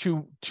the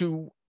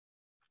two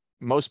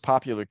most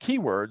popular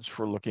keywords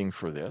for looking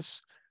for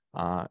this.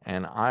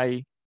 And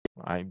I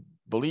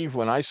believe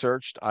when I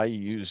searched, I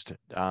used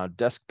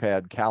desk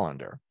pad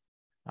calendar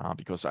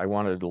because I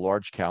wanted a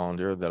large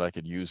calendar that I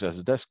could use as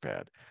a desk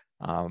pad.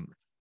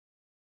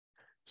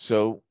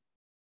 So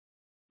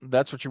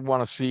that's what you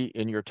want to see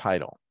in your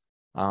title.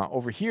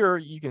 Over here,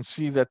 you can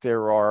see that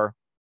there are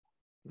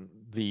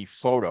the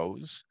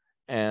photos,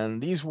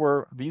 and these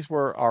were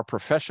our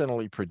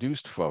professionally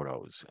produced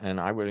photos. And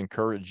I would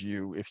encourage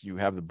you, if you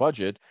have the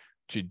budget,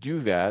 to do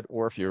that,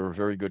 or if you're a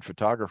very good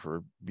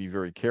photographer, be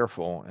very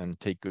careful and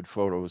take good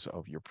photos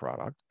of your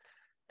product.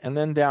 And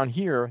then down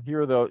here's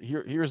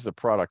the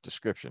product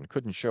description.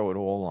 Couldn't show it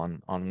all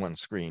on one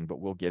screen, but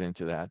we'll get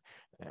into that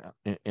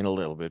in a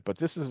little bit. But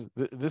this is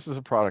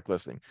a product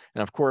listing,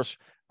 and of course,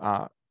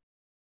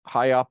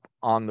 high up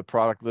on the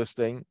product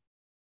listing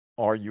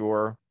are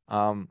your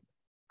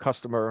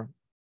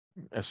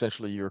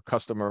essentially your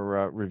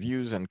customer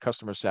reviews and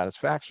customer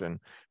satisfaction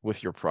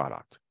with your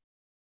product.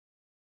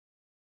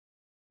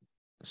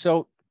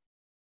 So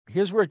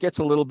here's where it gets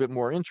a little bit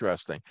more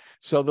interesting.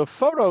 So the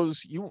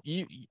photos,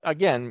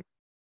 again,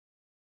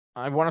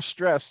 I want to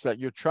stress that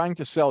you're trying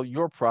to sell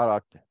your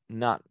product,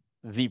 not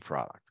the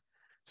product.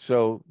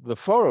 So the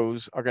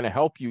photos are going to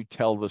help you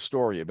tell the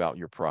story about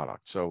your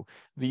product. So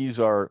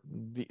these are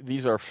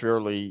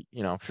fairly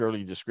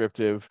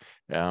descriptive.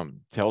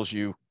 Tells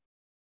you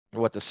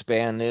what the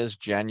span is,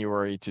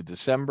 January to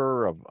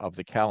December of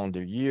the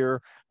calendar year,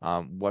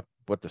 what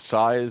the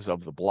size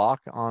of the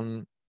block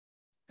on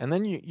And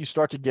then you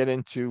start to get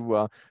into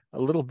a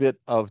little bit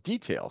of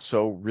detail.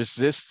 So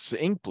resists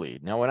ink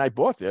bleed. Now, when I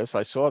bought this,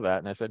 I saw that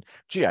and I said,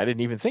 gee, I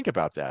didn't even think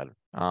about that.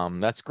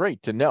 That's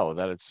great to know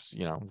that it's,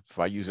 if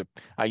I use a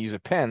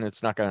pen,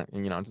 it's not gonna,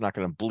 it's not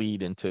gonna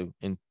bleed into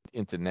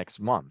next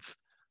month.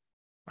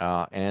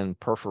 And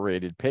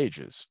perforated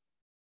pages.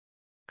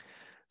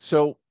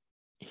 So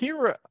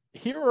this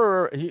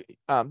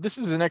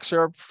is an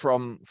excerpt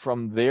from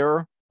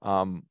their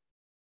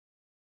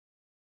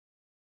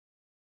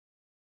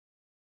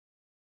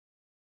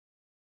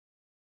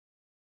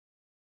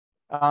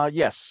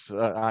yes,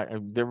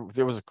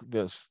 there was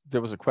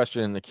a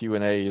question in the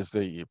Q&A. Is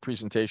the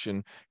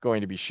presentation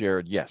going to be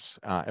shared? Yes,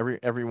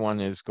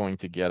 everyone is going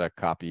to get a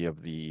copy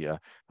of the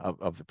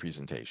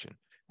presentation,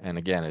 and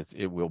again,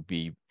 it will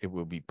be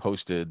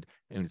posted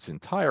in its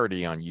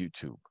entirety on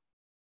YouTube.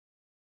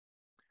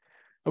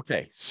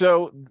 Okay,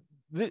 so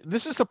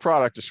this is the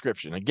product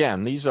description.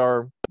 Again, these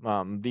are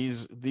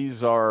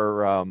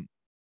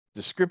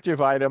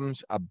descriptive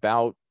items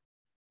about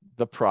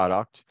the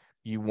product.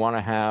 You want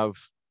to have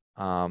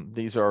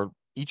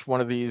each one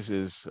of these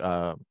is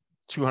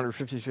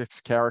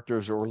 256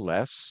 characters or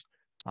less.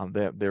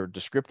 They're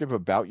descriptive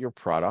about your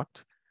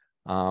product.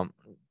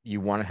 You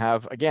want to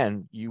have,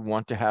 again,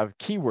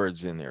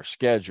 keywords in there: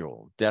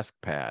 schedule, desk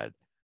pad,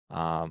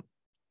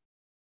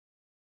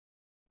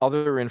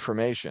 other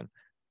information.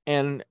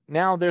 And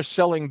now they're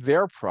selling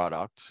their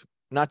product,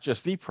 not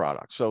just the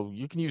product. So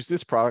you can use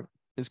this product.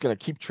 It's going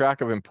to keep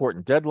track of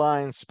important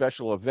deadlines,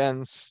 special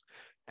events,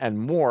 and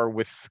more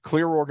with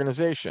clear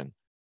organization.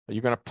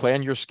 You're going to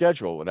plan your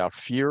schedule without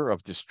fear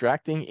of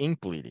distracting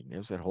ink bleeding.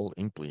 There's that whole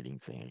ink bleeding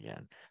thing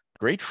again.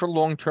 Great for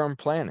long-term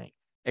planning.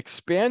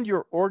 Expand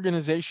your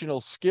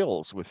organizational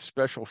skills with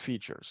special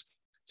features.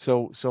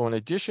 So in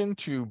addition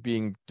to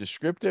being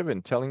descriptive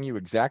and telling you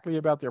exactly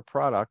about their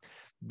product,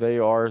 they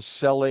are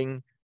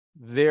selling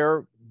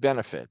their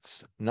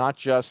benefits, not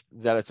just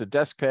that it's a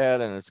desk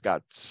pad and it's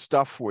got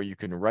stuff where you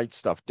can write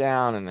stuff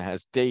down and it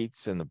has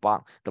dates and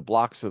the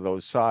blocks of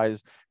those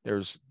size.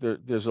 There's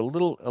a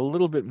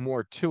little bit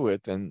more to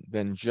it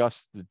than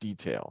just the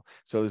detail.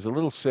 So there's a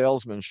little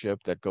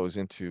salesmanship that goes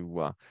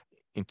into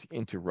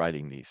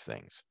writing these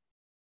things.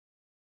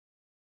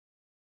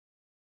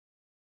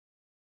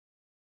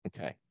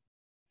 Okay.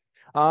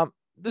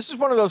 This is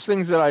one of those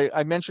things that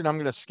I mentioned I'm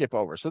going to skip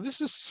over. So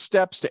this is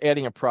steps to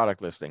adding a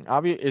product listing.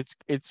 Obviously,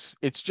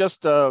 it's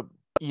just a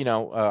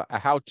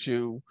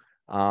how-to.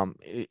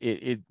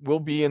 It will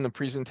be in the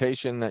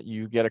presentation that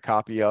you get a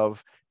copy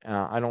of.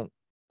 I don't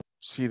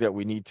see that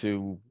we need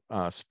to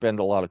spend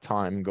a lot of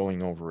time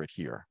going over it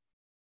here.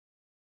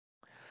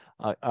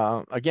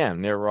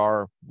 Again, there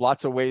are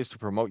lots of ways to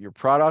promote your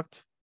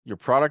product. Your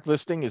product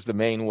listing is the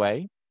main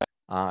way,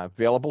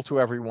 available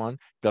to everyone,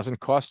 doesn't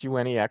cost you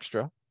any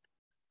extra.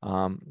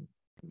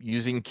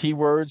 Using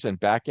keywords and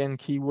back-end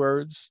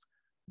keywords,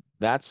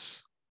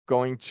 that's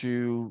going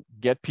to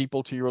get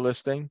people to your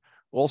listing.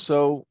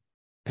 Also,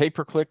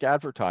 pay-per-click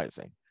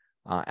advertising,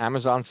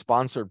 Amazon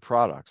sponsored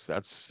products.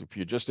 That's if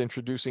you're just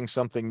introducing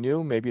something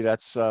new, maybe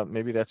that's a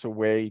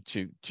way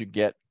to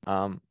get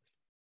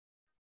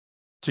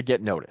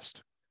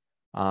noticed.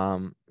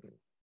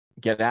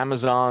 Get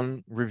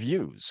Amazon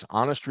reviews,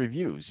 honest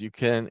reviews. You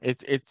can.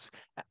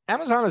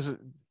 Amazon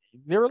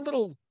they're a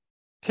little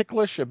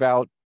ticklish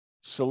about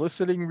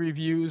soliciting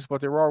reviews,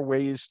 but there are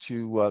ways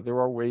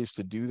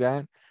to do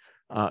that.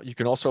 You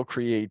can also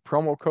create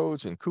promo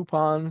codes and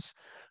coupons.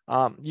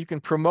 You can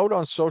promote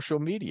on social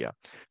media.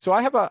 So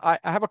I have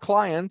a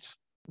client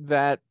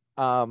that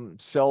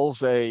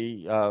sells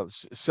a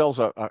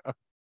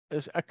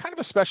kind of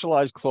a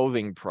specialized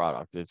clothing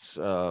product. It's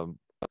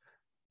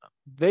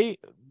their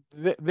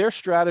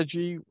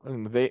strategy.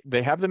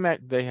 They have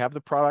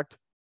the product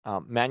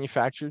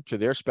manufactured to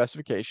their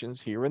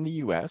specifications here in the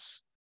U.S.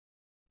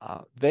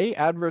 They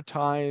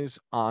advertise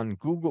on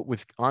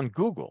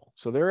Google.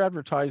 So they're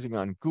advertising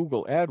on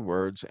Google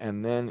AdWords,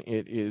 and then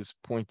it is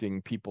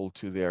pointing people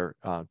to their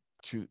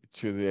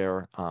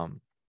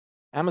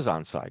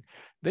Amazon site.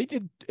 They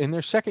did, in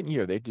their second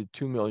year, they did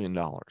 $2 million.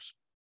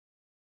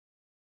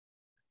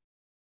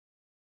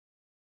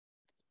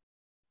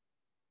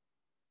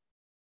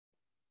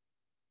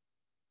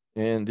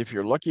 And if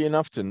you're lucky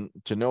enough to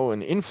know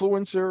an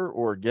influencer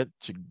or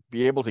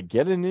be able to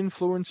get an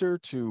influencer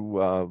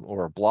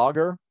or a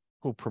blogger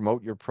who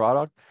promote your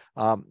product,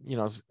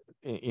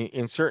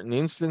 in certain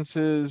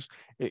instances,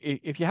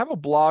 if you have a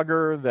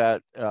blogger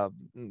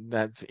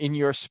that's in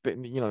your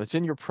that's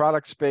in your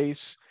product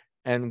space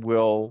and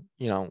will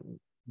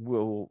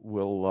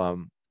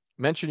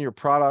mention your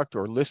product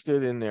or list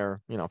it in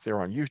their, if they're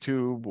on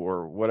YouTube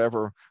or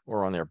whatever,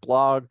 or on their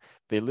blog,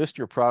 they list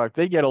your product,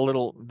 they get a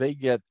little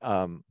bit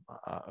of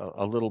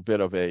a little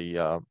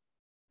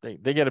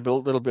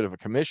bit of a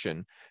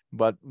commission,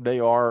 but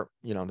they are,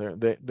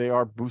 they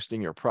are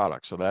boosting your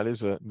product. So that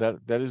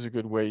is a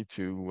good way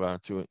to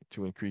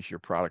increase your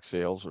product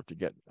sales or to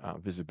get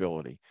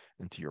visibility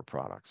into your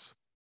products.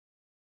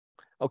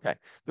 Okay,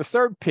 the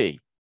third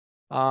P,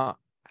 how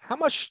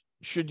much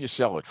should you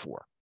sell it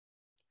for?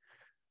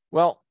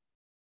 Well,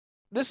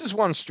 this is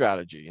one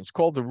strategy. It's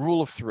called the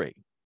rule of three.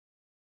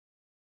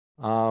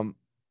 The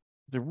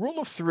rule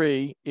of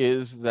three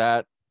is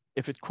that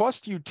if it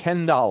costs you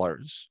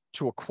 $10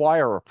 to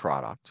acquire a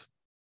product,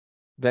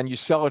 then you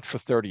sell it for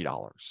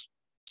 $30.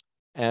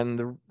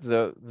 And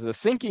the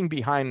thinking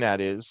behind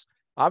that is,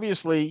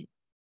 obviously,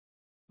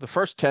 the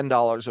first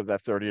 $10 of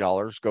that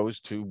 $30 goes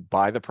to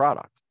buy the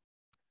product.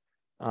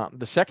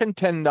 The second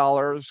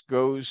 $10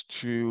 goes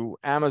to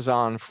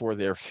Amazon for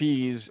their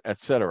fees,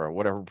 etc.,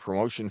 whatever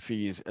promotion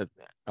fees,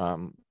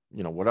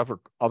 whatever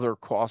other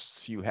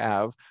costs you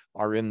have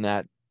are in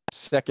that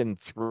second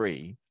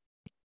three.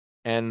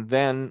 And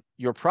then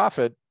your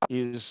profit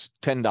is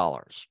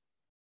 $10.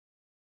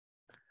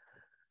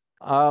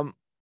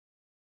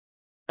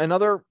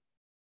 Another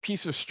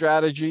piece of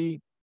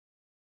strategy,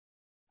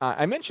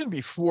 I mentioned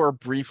before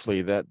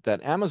briefly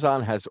that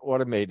Amazon has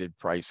automated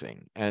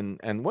pricing,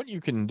 and what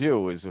you can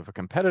do is, if a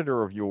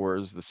competitor of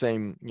yours, the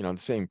same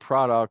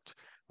product,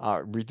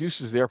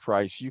 reduces their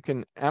price,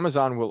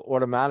 Amazon will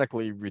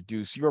automatically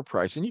reduce your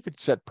price, and you could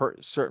set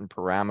certain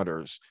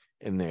parameters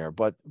in there.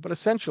 But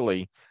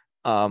essentially,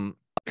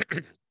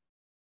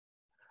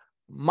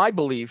 my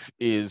belief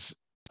is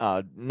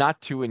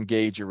not to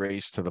engage a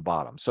race to the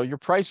bottom. So your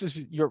price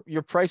is your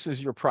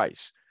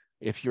price.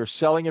 If you're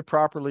selling it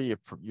properly, if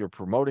you're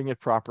promoting it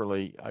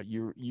properly,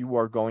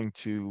 you're going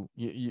to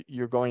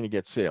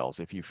get sales.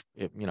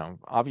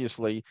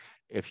 Obviously,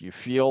 if you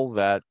feel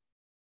that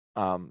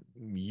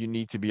you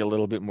need to be a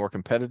little bit more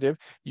competitive,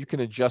 you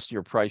can adjust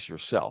your price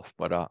yourself.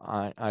 But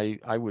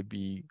I would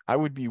be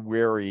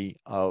wary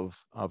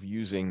of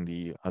using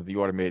the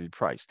automated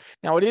price.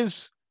 Now, it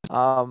is,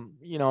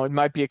 it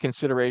might be a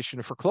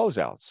consideration for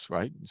closeouts,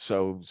 right?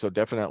 So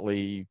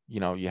definitely,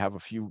 you have a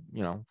few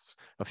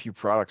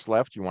products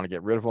left, you want to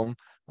get rid of them.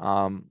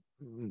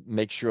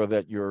 Make sure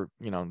that you're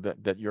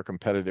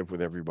competitive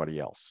with everybody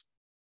else.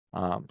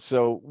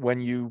 So when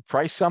you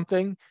price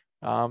something,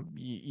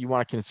 you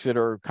want to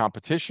consider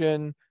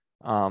competition,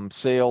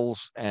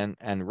 sales,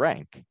 and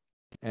rank.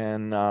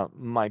 And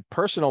my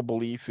personal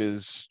belief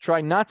is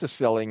try not to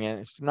sell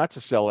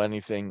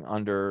anything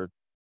under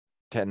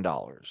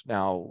 $10.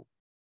 Now,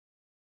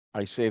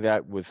 I say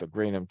that with a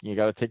grain of, you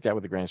got to take that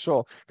with a grain of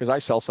salt, because I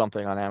sell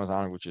something on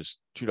Amazon which is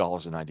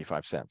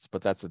 $2.95,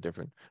 but that's a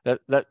different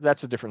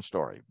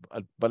story.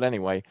 But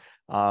anyway,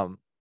 I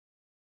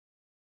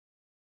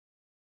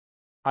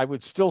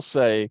would still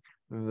say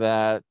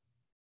that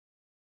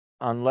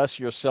unless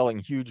you're selling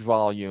huge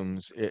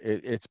volumes,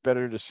 it's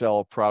better to sell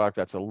a product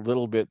that's a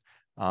little bit,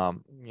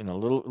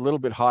 little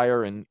bit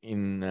higher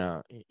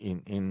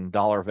in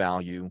dollar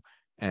value,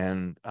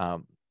 and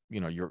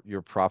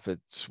your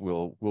profits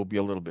will be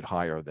a little bit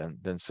higher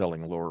than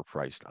selling lower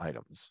priced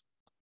items.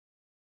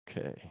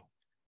 Okay.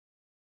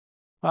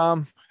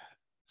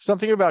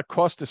 Something about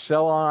cost to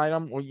sell on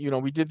item. Well,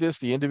 we did this.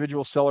 The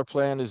individual seller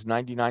plan is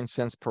 99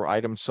 cents per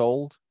item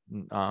sold.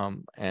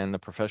 And the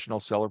professional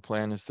seller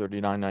plan is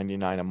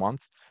 $39.99 a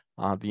month.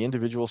 The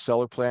individual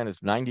seller plan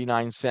is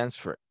 99 cents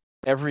for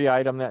every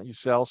item that you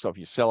sell. So if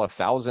you sell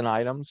 1,000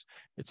 items,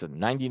 it's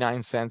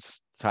 99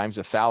 cents times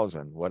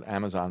 1,000, what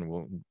Amazon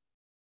will.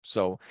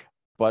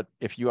 But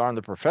if you are on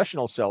the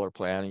professional seller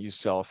plan and you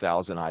sell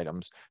 1,000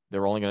 items,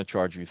 they're only going to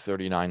charge you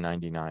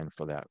 $39.99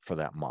 for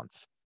that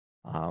month.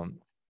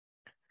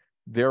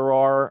 There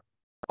are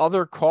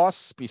other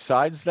costs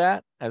besides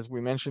that, as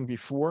we mentioned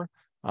before.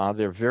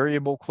 They're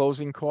variable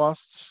closing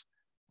costs.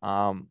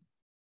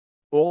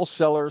 All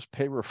sellers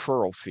pay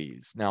referral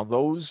fees. Now,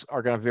 those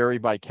are going to vary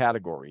by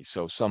category.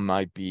 So some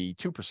might be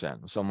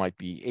 2%, some might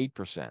be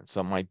 8%,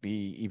 some might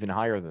be even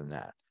higher than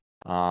that.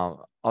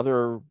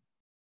 Other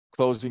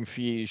closing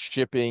fees,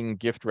 shipping,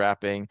 gift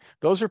wrapping,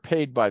 those are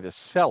paid by the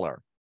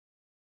seller.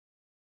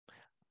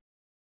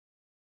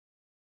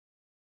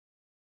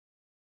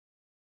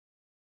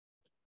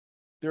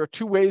 There are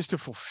two ways to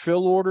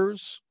fulfill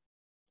orders: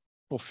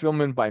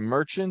 fulfillment by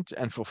merchant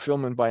and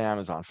fulfillment by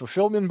Amazon.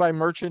 Fulfillment by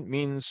merchant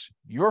means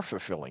you're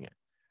fulfilling it.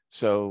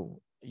 So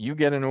you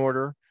get an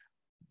order,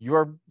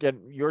 you're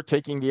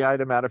taking the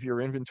item out of your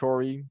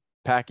inventory,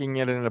 packing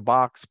it in a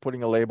box,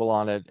 putting a label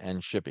on it,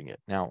 and shipping it.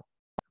 Now,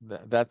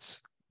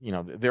 that's,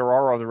 there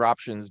are other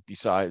options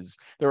besides.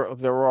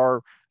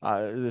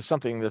 There's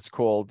something that's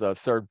called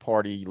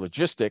third-party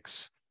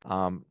logistics,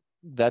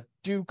 that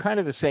do kind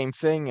of the same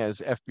thing as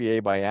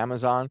FBA by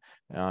Amazon.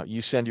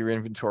 You send your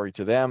inventory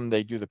to them,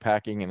 they do the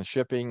packing and the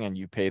shipping, and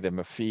you pay them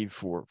a fee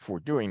for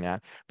doing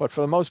that. But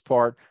for the most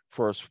part,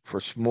 for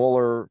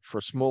smaller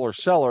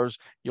sellers,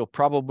 you'll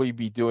probably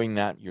be doing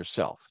that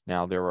yourself.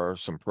 Now, there are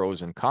some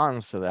pros and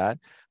cons to that.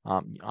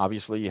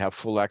 Obviously, you have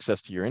full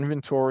access to your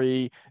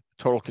inventory,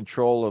 total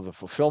control of the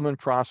fulfillment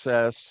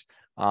process.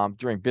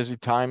 During busy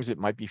times, it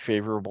might be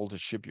favorable to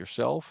ship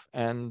yourself,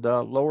 and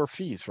lower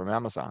fees from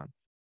Amazon.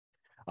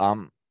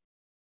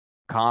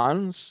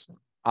 Cons,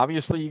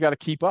 obviously, you got to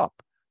keep up.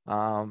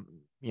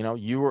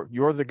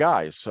 you're the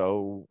guy.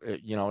 So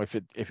if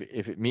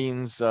it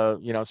means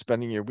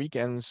spending your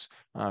weekends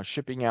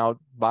shipping out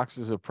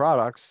boxes of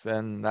products,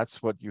 then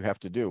that's what you have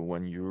to do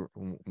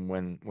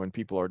when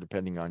people are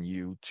depending on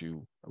you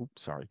to.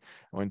 Oops, sorry.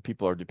 When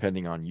people are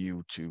depending on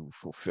you to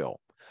fulfill.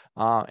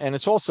 And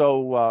it's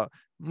also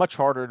much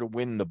harder to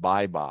win the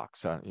buy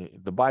box.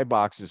 The buy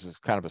box is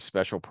kind of a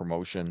special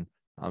promotion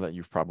that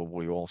you've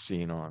probably all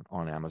seen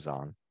on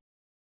Amazon.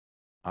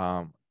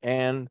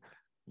 And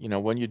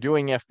when you're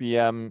doing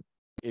FBM,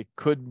 it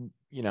could,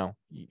 you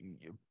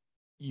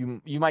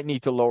might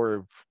need to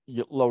lower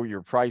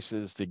your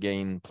prices to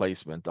gain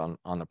placement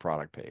on the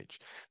product page.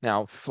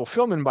 Now,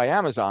 fulfillment by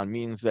Amazon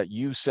means that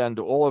you send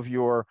all of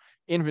your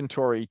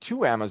inventory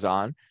to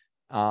Amazon.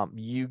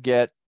 You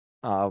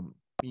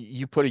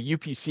put a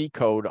UPC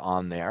code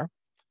on there,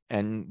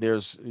 and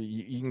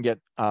you can get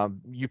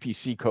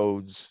UPC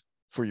codes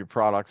for your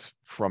products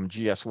from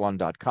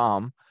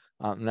gs1.com.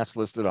 And that's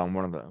listed on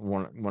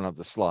one of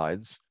the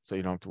slides, so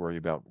you don't have to worry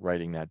about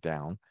writing that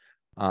down.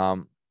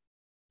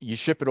 You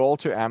ship it all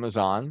to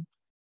Amazon,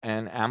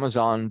 and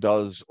Amazon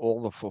does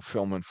all the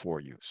fulfillment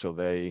for you. So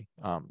they,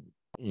 that's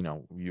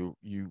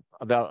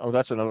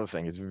another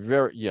thing. It's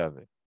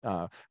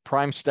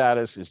Prime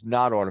status is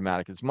not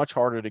automatic. It's much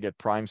harder to get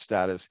Prime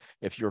status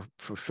if you're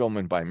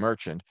fulfillment by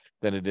merchant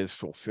than it is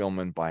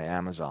fulfillment by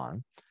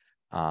Amazon,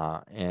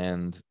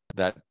 and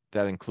that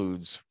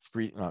includes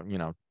free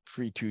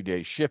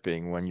 2-day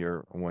shipping when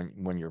you're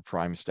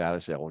Prime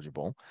status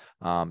eligible.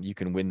 You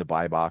can win the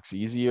buy box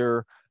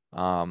easier.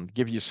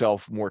 Give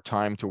yourself more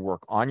time to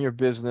work on your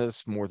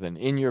business more than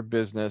in your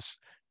business,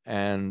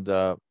 and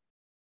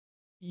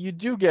you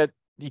do get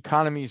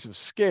economies of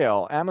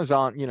scale.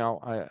 Amazon,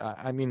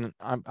 I mean,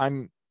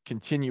 I'm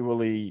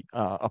continually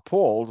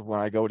appalled when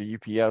I go to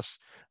UPS,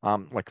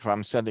 like if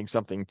I'm sending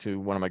something to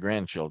one of my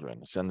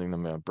grandchildren, sending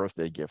them a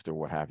birthday gift or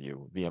what have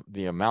you,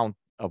 the amount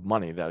of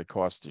money that it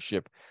costs to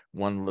ship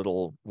one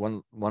little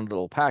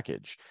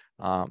package.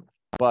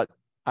 But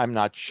I'm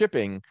not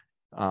shipping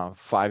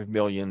 5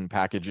 million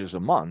packages a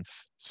month.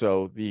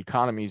 So the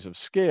economies of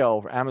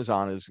scale for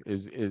Amazon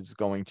is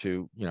going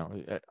to,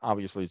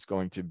 obviously it's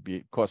going to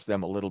cost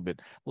them a little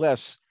bit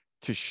less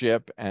to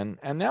ship. And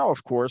now,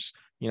 of course,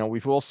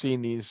 we've all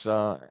seen these,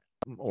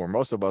 or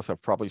most of us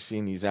have probably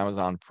seen these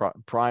Amazon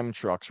Prime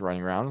trucks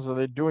running around. So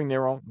they're doing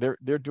their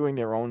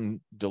own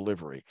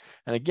delivery.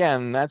 And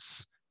again,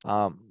 that's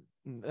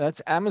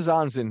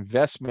Amazon's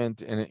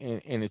investment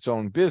in its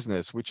own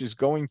business, which is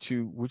going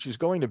to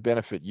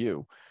benefit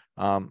you.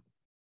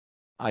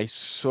 I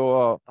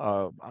saw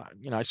a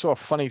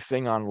funny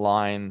thing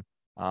online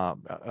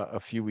a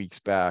few weeks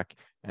back,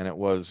 and it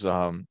was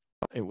a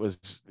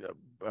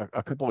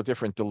couple of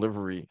different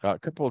delivery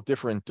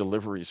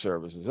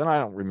services, and I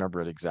don't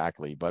remember it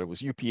exactly, but it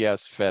was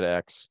UPS,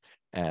 FedEx,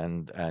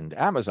 and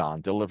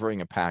Amazon delivering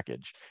a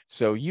package.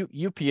 So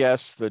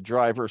UPS, the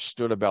driver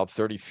stood about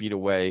 30 feet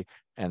away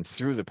and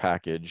threw the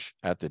package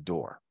at the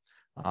door.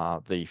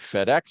 The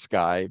FedEx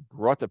guy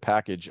brought the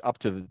package up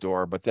to the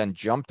door, but then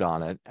jumped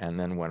on it and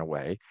then went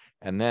away.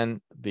 And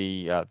then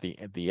the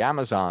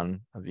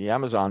Amazon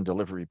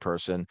delivery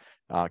person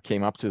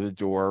came up to the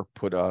door,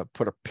 put a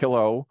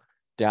pillow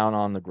down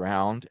on the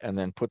ground, and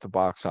then put the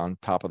box on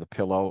top of the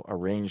pillow,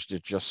 arranged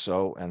it just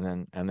so,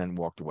 and then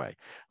walked away.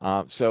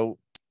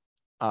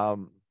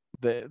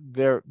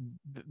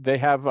 They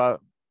have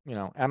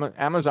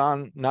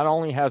Amazon not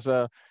only has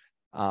a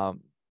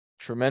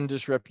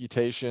tremendous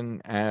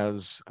reputation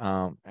as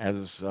a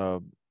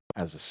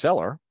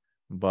seller,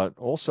 but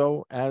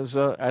also as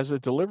a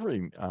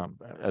delivery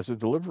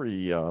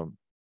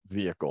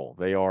vehicle.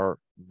 They are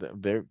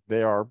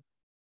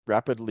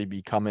rapidly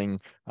becoming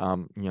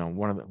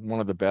one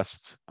of the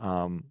best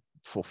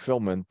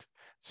fulfillment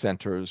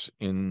centers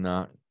in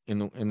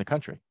the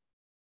country.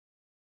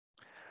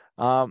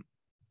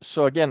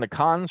 So again, the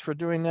cons for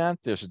doing that: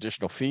 there's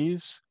additional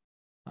fees.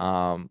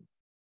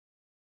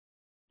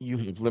 You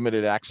have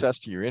limited access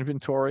to your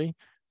inventory.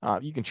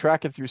 You can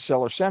track it through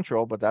Seller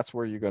Central, but that's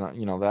where you're gonna,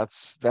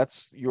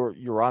 that's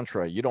your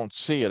entree. You don't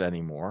see it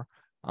anymore.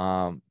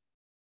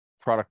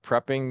 Product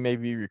prepping may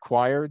be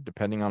required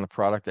depending on the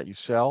product that you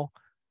sell.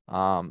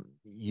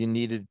 You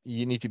need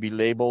to be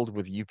labeled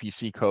with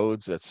UPC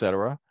codes,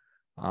 etc.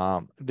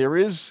 There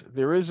is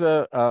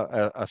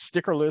a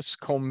stickerless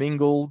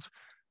commingled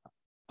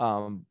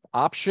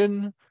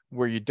option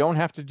where you don't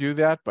have to do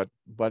that, but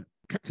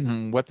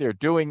what they're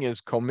doing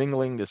is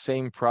commingling the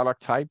same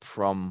product type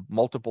from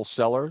multiple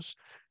sellers.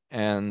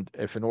 And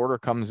if an order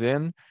comes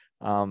in,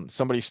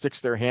 somebody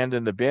sticks their hand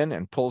in the bin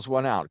and pulls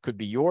one out. Could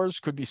be yours,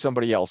 could be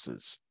somebody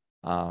else's.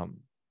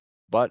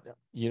 But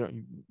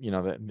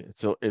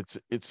it's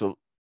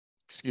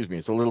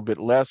a little bit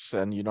less,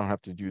 and you don't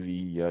have to do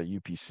the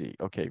UPC.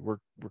 Okay, we're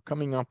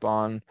coming up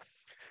on.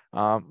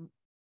 I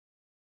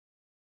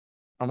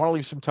want to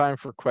leave some time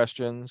for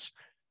questions.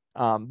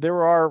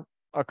 There are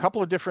a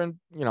couple of different,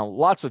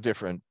 lots of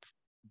different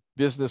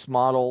business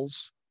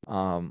models.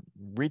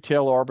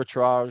 Retail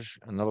arbitrage.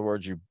 In other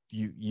words,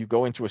 you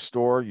go into a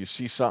store, you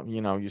see something,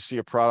 you see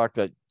a product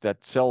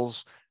that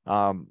sells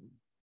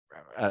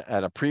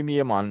at a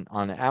premium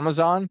on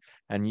Amazon,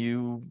 and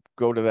you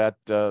go to that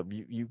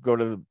you go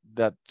to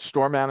that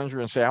store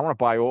manager and say, I want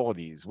to buy all of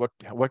these.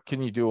 What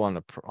can you do on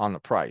the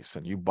price?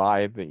 And you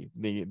buy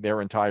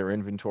their entire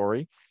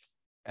inventory,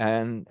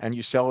 and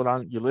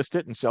you list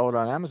it and sell it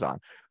on Amazon.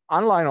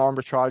 Online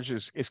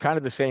arbitrage is kind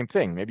of the same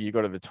thing. Maybe you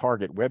go to the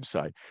Target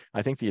website.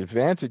 I think the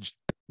advantage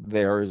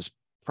there is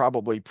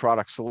probably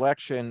product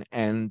selection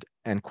and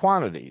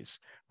quantities.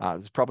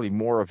 There's probably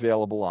more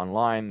available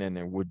online than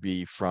there would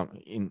be from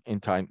in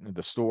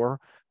the store.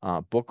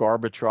 Book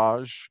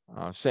arbitrage,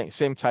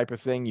 same type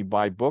of thing. You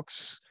buy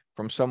books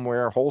from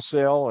somewhere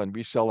wholesale and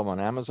resell them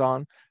on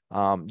Amazon.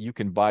 You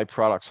can buy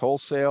products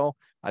wholesale.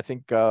 I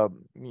think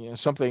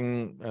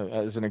something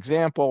as an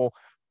example,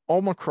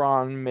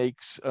 Omicron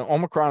is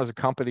a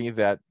company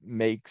that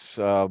makes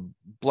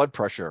blood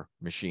pressure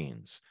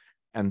machines,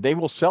 and they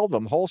will sell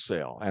them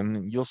wholesale,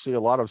 and you'll see a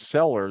lot of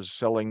sellers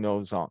selling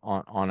those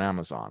on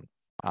Amazon.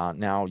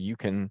 Now you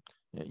can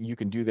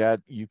do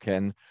that. You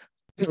can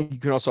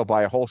also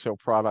buy a wholesale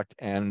product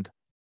and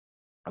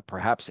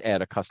perhaps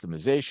add a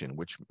customization,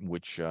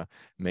 which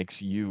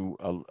makes you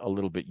a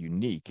little bit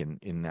unique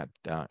in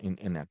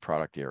that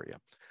product area.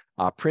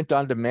 Print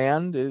on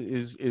demand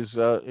is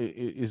a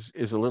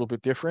little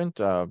bit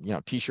different.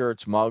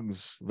 T-shirts,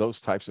 mugs,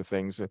 those types of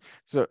things.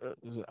 So,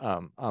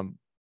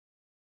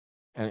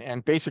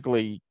 and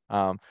basically,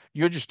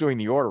 you're just doing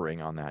the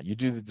ordering on that. You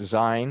do the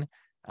design.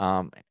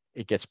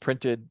 It gets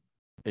printed.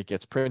 It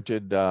gets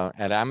printed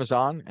at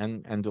Amazon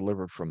and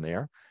delivered from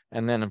there.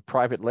 And then a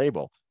private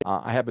label.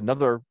 I have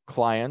another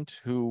client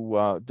who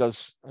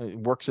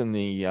works in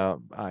the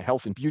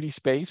health and beauty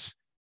space.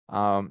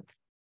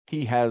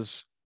 He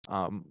has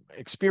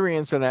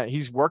experience in that.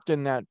 He's worked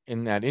in that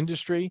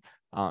industry.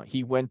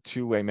 He went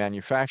to a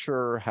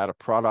manufacturer, had a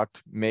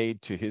product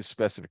made to his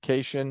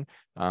specification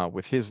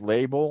with his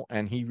label,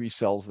 and he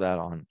resells that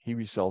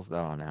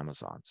on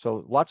Amazon.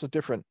 So lots of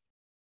different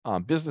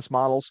business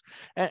models,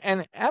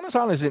 and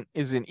Amazon is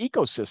an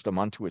ecosystem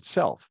unto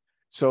itself.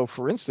 So,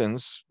 for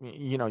instance,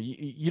 you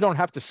don't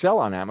have to sell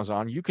on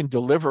Amazon. You can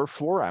deliver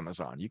for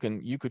Amazon. You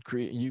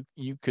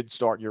could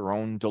start your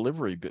own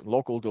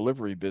local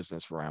delivery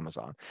business for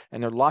Amazon,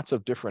 and there are lots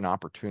of different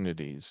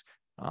opportunities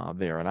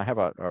there. And I have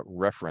a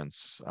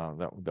reference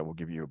that will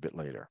give you a bit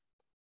later.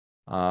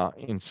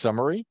 In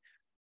summary,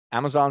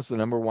 Amazon's the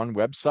 #1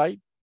 website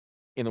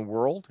in the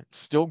world. It's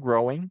still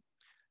growing.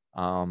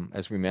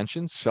 As we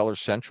mentioned, Seller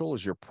Central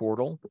is your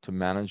portal to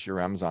manage your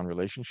Amazon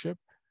relationship.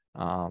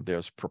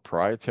 There's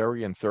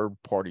proprietary and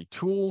third-party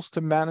tools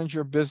to manage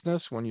your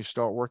business when you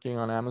start working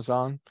on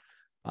Amazon.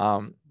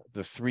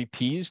 The 3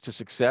 Ps to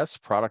success: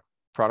 product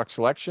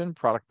selection,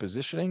 product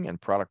positioning,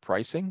 and product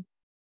pricing.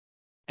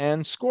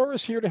 And SCORE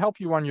is here to help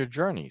you on your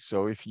journey.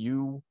 So if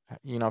you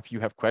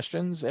have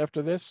questions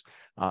after this,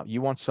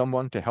 you want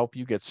someone to help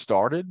you get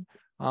started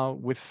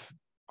with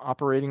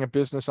operating a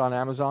business on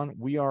Amazon,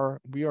 we are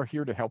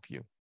here to help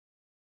you.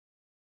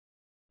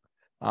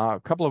 A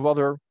couple of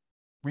other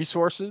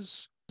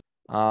resources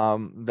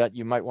that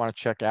you might want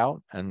to check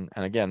out, and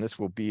again, this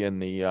will be in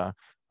the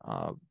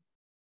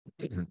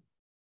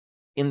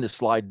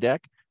slide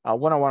deck.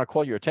 What I want to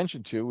call your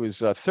attention to is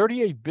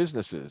 38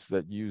 businesses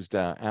that used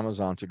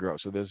Amazon to grow.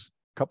 So there's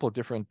a couple of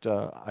different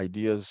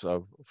ideas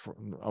of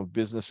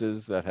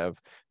businesses that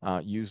have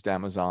used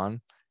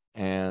Amazon,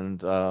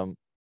 and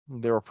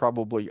there are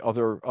probably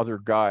other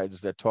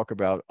guides that talk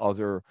about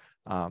other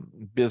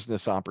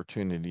business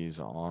opportunities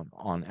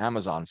on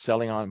Amazon,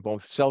 selling on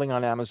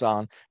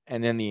Amazon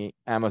and then the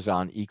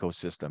Amazon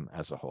ecosystem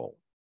as a whole.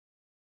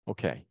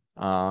 Okay.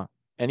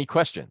 Any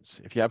questions?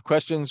 If you have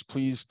questions,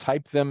 please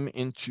type them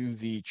into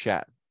the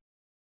chat.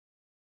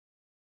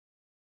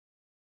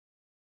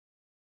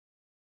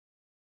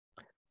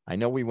 I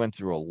know we went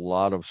through a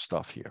lot of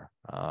stuff here.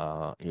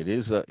 It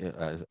is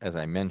as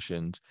I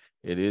mentioned,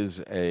 it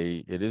is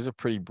a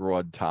pretty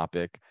broad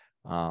topic.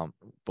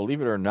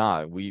 Believe it or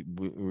not, we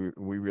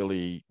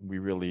really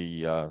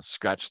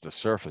scratched the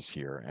surface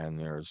here, and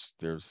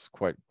there's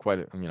quite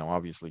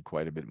obviously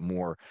quite a bit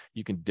more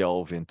you can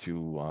delve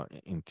into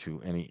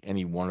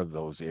any one of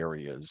those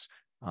areas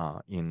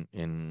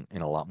in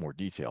a lot more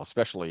detail,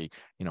 especially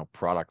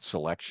product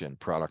selection,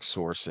 product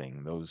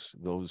sourcing.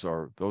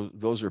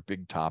 Those are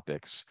big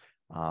topics,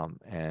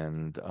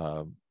 and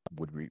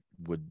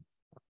would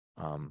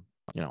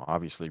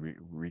obviously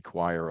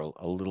require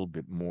a little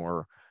bit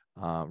more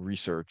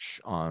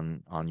research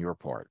on your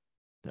part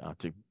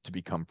to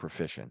become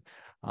proficient.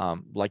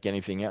 Like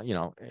anything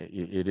else,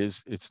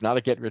 it's not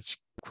a get rich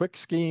quick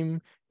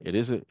scheme. It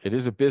is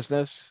a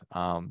business.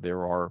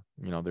 There are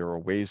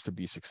ways to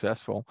be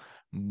successful,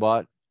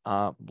 but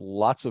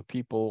lots of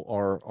people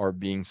are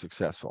being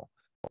successful.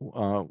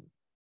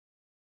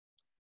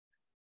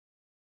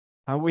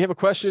 We have a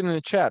question in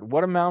the chat.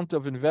 What amount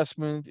of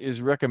investment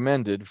is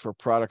recommended for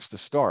products to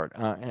start?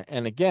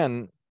 And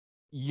again,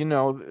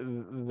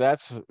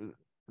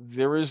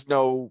 there is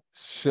no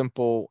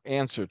simple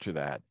answer to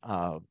that.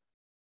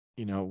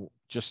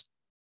 Just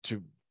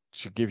to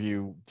give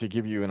you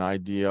an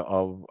idea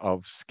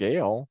of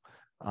scale,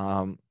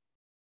 I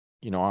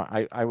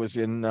was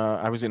in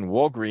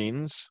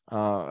Walgreens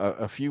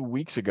a few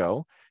weeks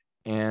ago,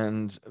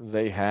 and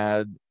they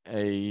had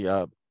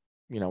it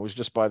was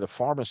just by the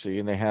pharmacy,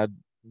 and they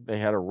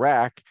had a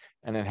rack,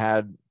 and it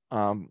had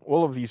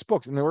all of these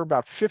books, and there were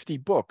about 50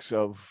 books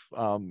of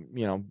uh,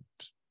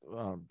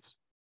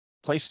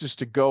 places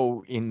to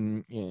go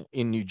in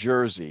New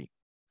Jersey.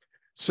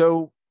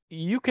 So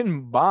you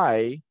can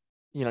buy,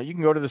 you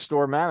can go to the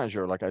store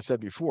manager, like I said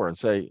before, and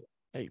say,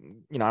 hey,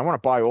 I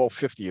want to buy all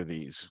 50 of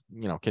these.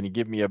 Can you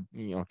give me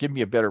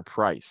a better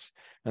price?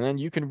 And then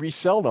you can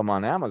resell them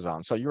on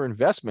Amazon. So your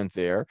investment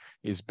there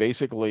is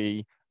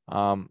basically,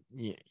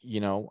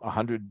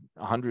 100,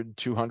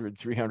 200,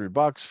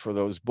 $300 for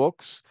those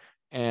books,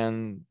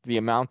 and the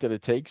amount that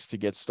it takes to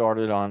get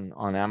started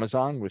on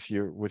Amazon with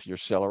your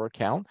seller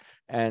account,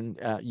 and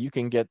you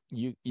can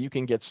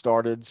get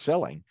started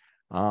selling.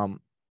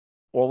 Um,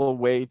 all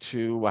the way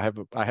to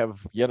I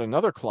have yet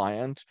another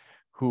client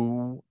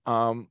who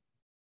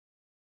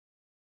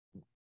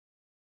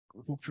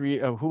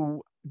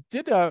who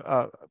did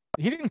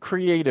he didn't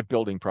create a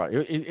building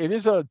product. It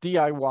is a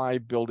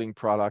DIY building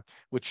product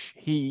which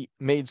he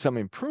made some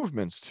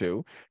improvements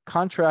to,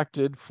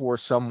 contracted for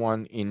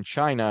someone in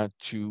China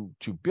to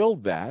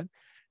build that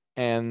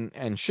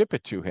and ship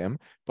it to him.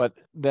 But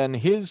then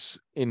his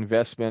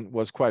investment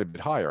was quite a bit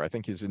higher. I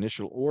think his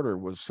initial order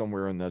was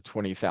somewhere in the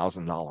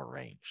 $20,000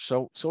 range.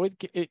 So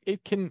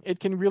it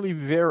can really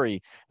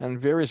vary,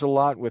 and varies a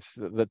lot with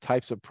the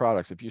types of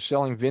products. If you're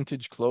selling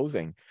vintage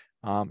clothing,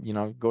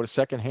 go to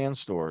secondhand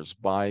stores,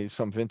 buy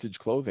some vintage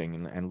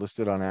clothing, and list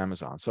it on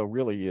Amazon. So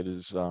really, it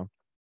is.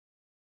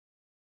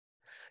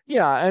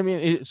 Yeah, I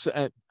mean,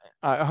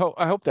 I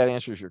hope that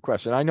answers your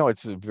question. I know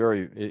it's a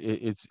very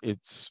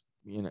it's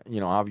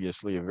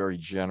obviously a very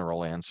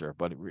general answer,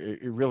 but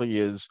it really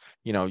is.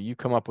 You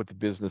come up with the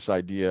business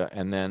idea,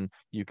 and then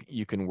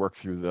you can work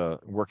through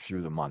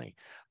the money.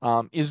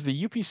 Is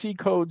the UPC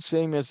code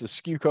same as the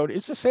SKU code?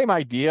 It's the same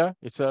idea.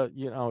 It's a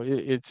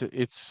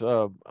it's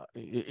a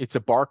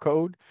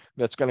barcode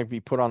that's going to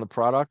be put on the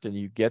product, and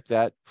you get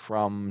that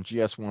from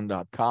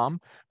gs1.com.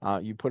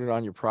 You put it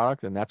on your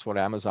product, and that's what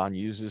Amazon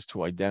uses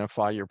to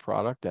identify your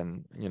product,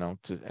 and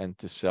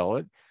to sell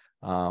it.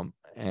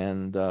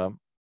 And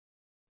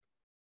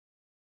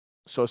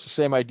So it's the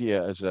same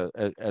idea as a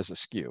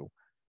SKU.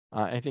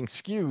 I think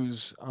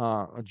SKUs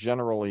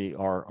generally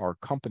are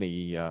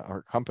company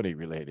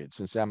related,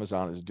 since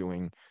Amazon is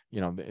doing,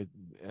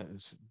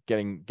 is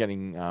getting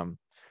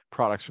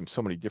products from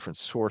so many different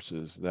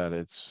sources that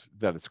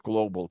it's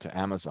global to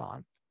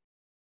Amazon.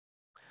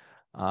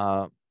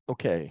 Uh,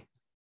 okay,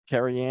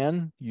 Carrie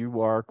Ann, you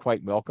are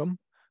quite welcome.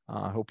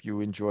 I hope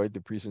you enjoyed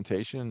the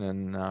presentation,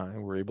 and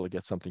were able to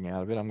get something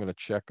out of it. I'm going to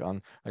check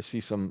on. I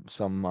see some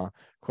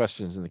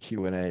questions in the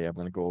Q&A. I'm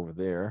going to go over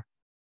there.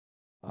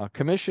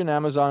 Commission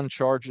Amazon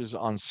charges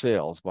on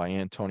sales by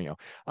Antonio.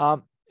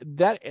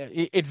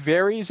 It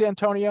varies,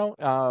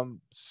 Antonio.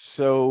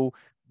 So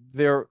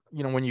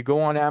when you go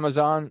on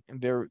Amazon,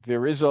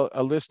 there is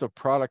a list of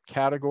product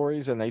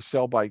categories, and they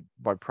sell by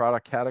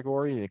product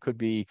category. It could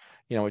be,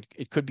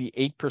 it could be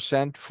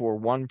 8% for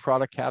one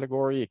product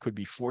category. It could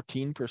be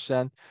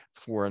 14%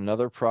 for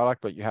another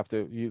product, but you have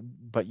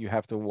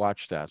to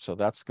watch that. So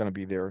that's going to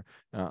be their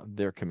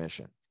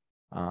commission.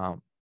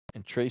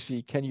 And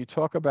Tracy, can you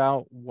talk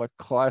about what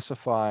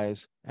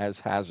classifies as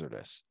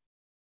hazardous?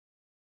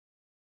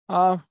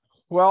 Uh,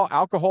 well,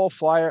 alcohol,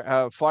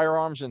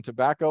 firearms, and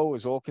tobacco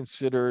is all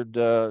considered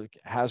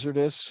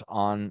hazardous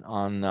on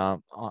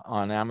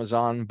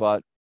Amazon.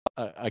 But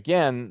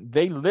again,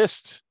 they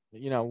list,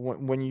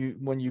 when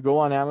you go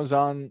on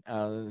Amazon,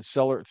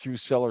 Seller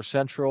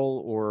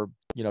Central, or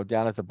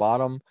down at the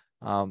bottom,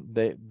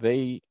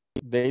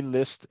 they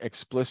list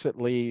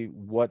explicitly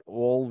what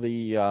all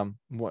the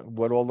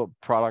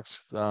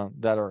products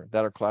that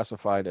are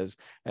classified as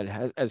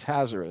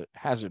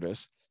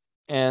hazardous,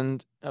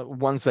 and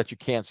ones that you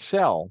can't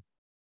sell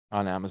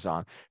on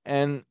Amazon.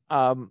 And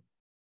I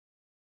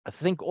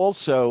think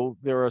also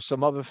there are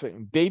some other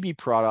baby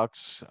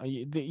products.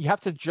 You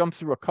have to jump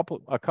through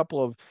a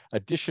couple of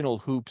additional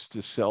hoops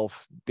to sell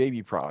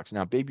baby products.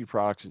 Now, baby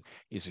products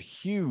is a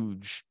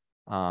huge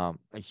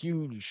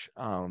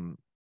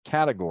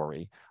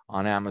category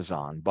on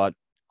Amazon, but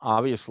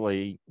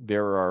obviously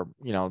there are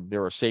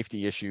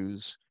safety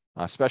issues,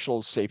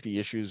 special safety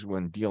issues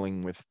when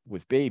dealing with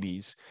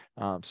babies.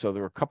 So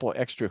there are a couple of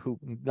extra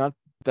hoops, not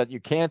that you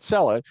can't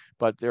sell it,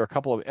 but there are a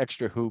couple of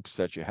extra hoops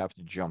that you have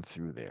to jump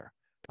through there.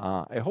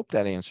 I hope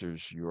that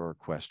answers your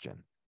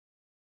question.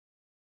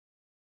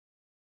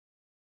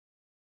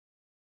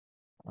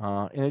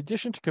 In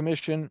addition to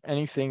commission,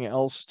 anything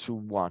else to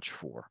watch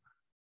for?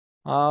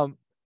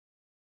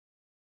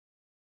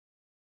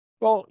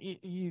 Well,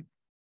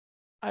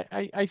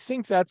 I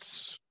think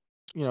that's,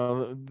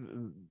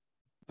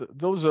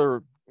 those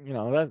are,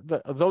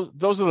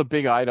 those are the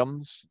big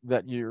items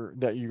that you're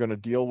going to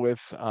deal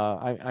with.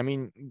 I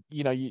mean,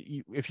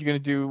 if you're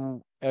going to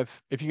do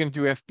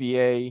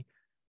FBA,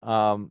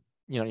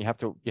 you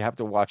have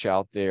to watch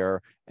out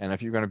there. And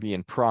if you're going to be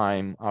in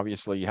Prime,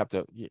 obviously you have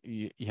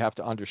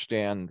to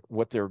understand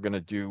what they're going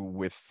to do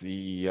with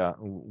the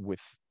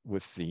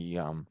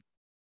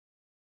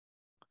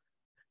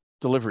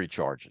delivery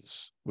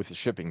charges, with the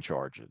shipping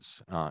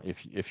charges,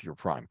 if you're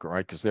Prime,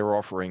 right? Because they're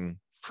offering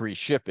free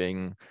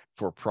shipping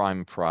for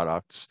Prime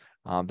products.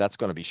 That's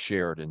going to be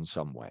shared in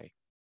some way.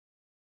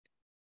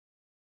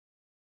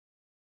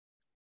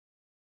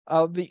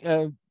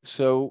 There's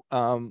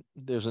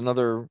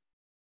another.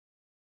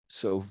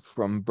 So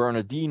from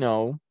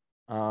Bernardino,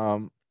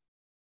 do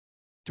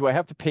I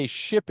have to pay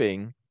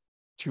shipping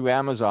to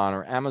Amazon,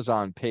 or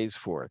Amazon pays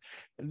for it?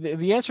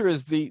 The answer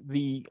is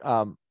it's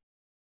a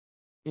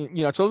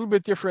little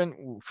bit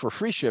different for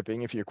free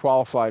shipping if you're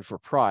qualified for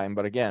Prime,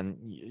 but again,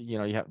 you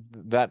have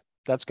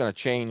that's going to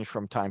change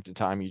from time to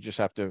time. You just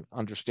have to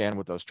understand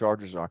what those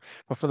charges are.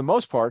 But for the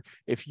most part,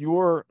 if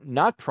you're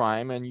not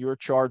Prime and you're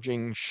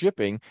charging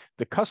shipping,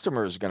 the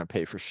customer is going to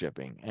pay for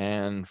shipping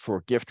and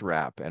for gift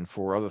wrap and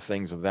for other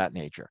things of that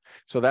nature.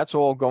 So that's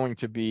all going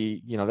to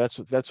be,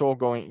 that's all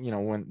going,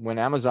 when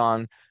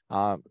Amazon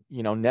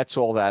nets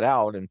all that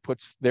out and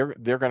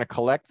they're going to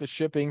collect the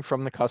shipping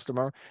from the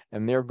customer,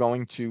 and they're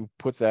going to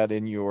put that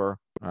in your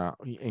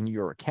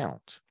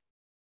account.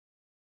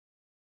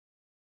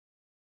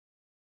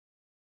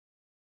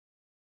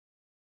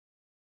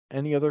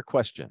 Any other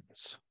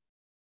questions?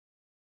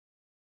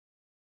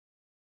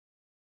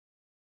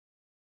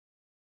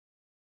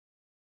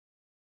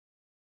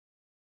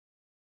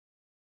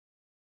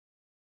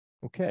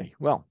 Okay,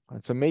 well,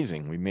 that's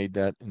amazing. We made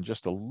that in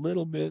just a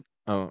little bit.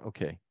 Oh,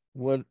 okay.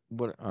 What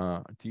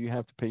do you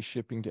have to pay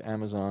shipping to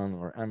Amazon,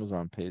 or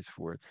Amazon pays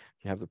for it?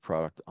 If you have the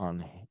product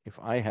on, if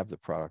I have the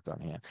product on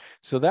hand.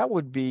 So that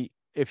would be,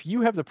 if you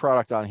have the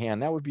product on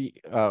hand, that would be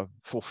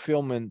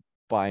fulfillment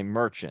by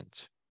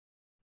merchant.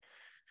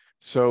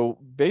 So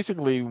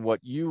basically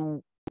what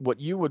you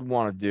would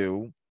want to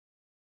do,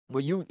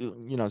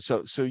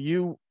 so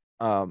you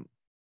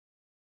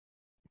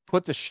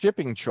put the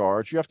shipping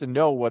charge. You have to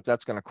know what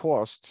that's going to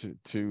cost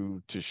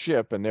to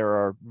ship, and there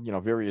are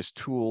various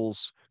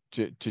tools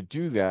to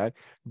do that.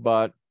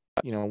 But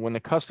when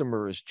the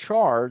customer is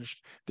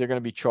charged, they're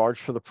going to be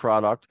charged for the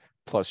product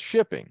plus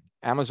shipping.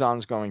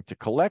 Amazon's going to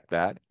collect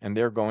that, and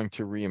they're going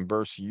to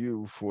reimburse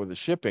you for the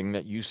shipping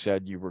that you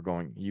said you were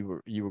going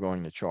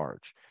to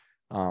charge.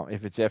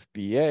 If it's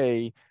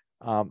FBA,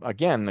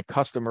 again, the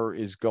customer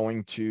is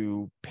going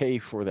to pay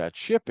for that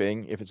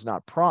shipping if it's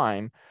not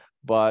Prime.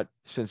 But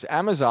since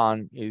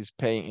Amazon is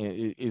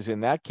in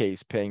that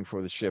case paying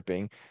for the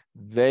shipping,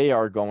 they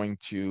are going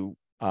to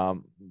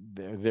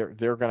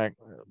they're going to,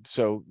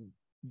 so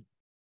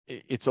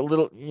it's a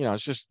little,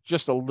 it's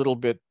just a little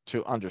bit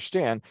to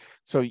understand.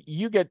 So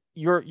you get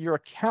your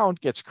account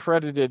gets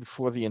credited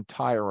for the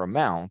entire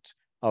amount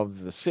of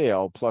the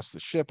sale plus the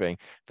shipping.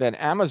 Then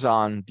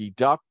Amazon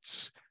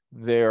deducts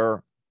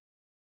their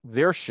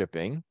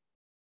shipping,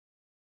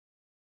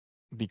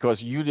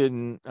 because you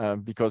didn't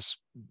because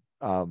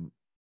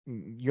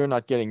you're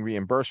not getting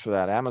reimbursed for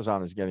that.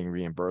 Amazon is getting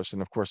reimbursed,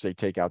 and of course they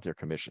take out their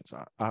commissions.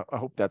 I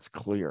hope that's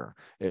clear.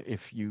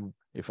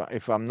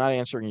 If I'm not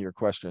answering your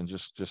question,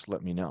 just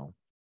let me know.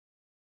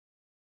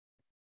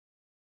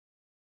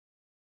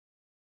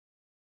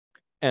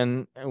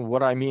 And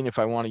what I mean, if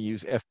I want to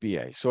use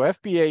FBA. So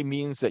FBA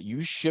means that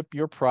you ship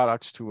your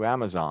products to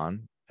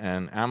Amazon,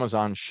 and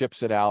Amazon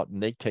ships it out,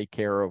 and they take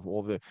care of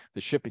all the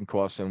shipping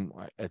costs and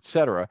et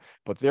cetera.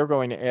 But they're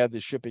going to add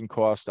the shipping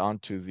cost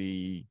onto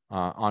the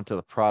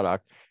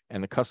product,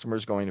 and the customer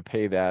is going to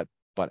pay that.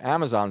 But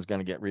Amazon's going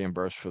to get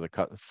reimbursed for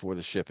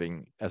the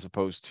shipping, as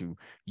opposed to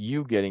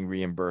you getting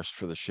reimbursed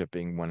for the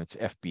shipping when it's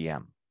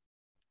FBM.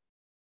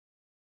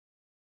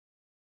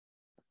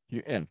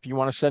 And if you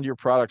want to send your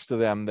products to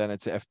them, then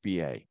it's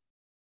FBA.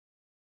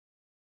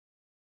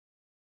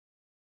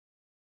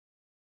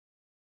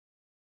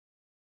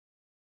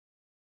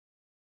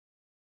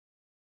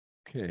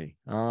 Okay,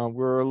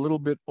 we're a little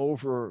bit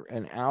over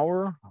an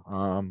hour.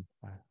 I'm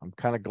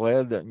kind of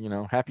glad that,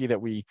 happy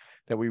that we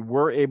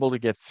were able to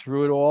get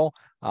through it all.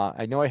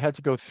 I know I had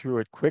to go through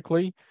it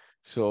quickly.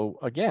 So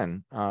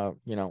again,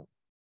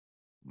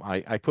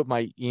 I put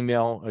my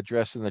email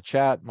address in the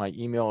chat. My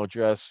email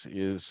address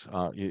is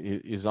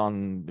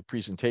on the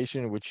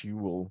presentation, which you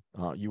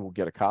will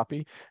get a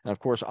copy. And of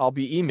course, I'll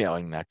be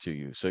emailing that to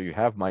you. So you'll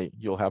have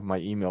my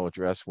email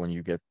address when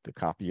you get the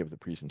copy of the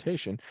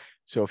presentation.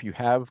 So if you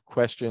have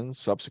questions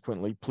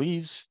subsequently,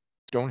 please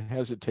don't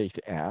hesitate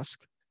to ask.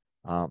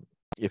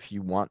 If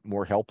you want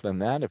more help than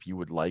that, if you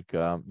would like,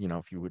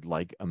 if you would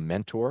like a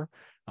mentor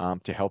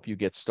to help you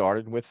get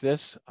started with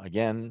this,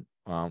 again,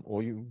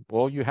 all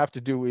you have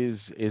to do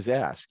is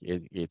ask.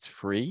 It's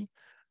free,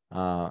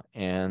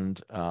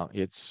 and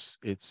it's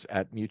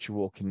at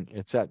mutual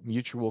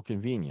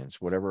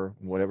convenience.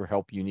 Whatever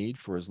help you need,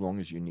 for as long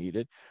as you need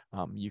it,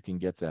 you can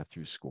get that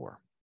through SCORE.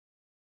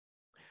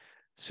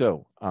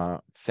 So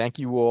thank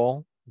you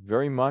all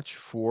very much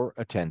for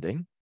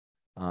attending.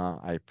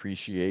 I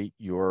appreciate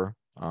your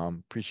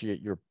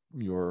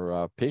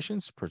your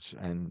patience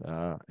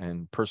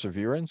and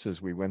perseverance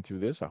as we went through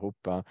this. I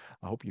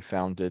hope you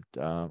found it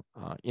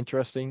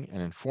interesting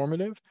and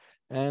informative,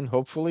 and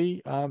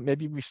hopefully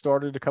maybe we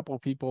started a couple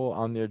of people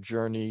on their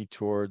journey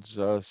towards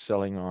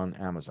selling on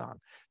Amazon.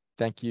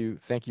 Thank you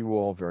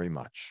all very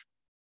much.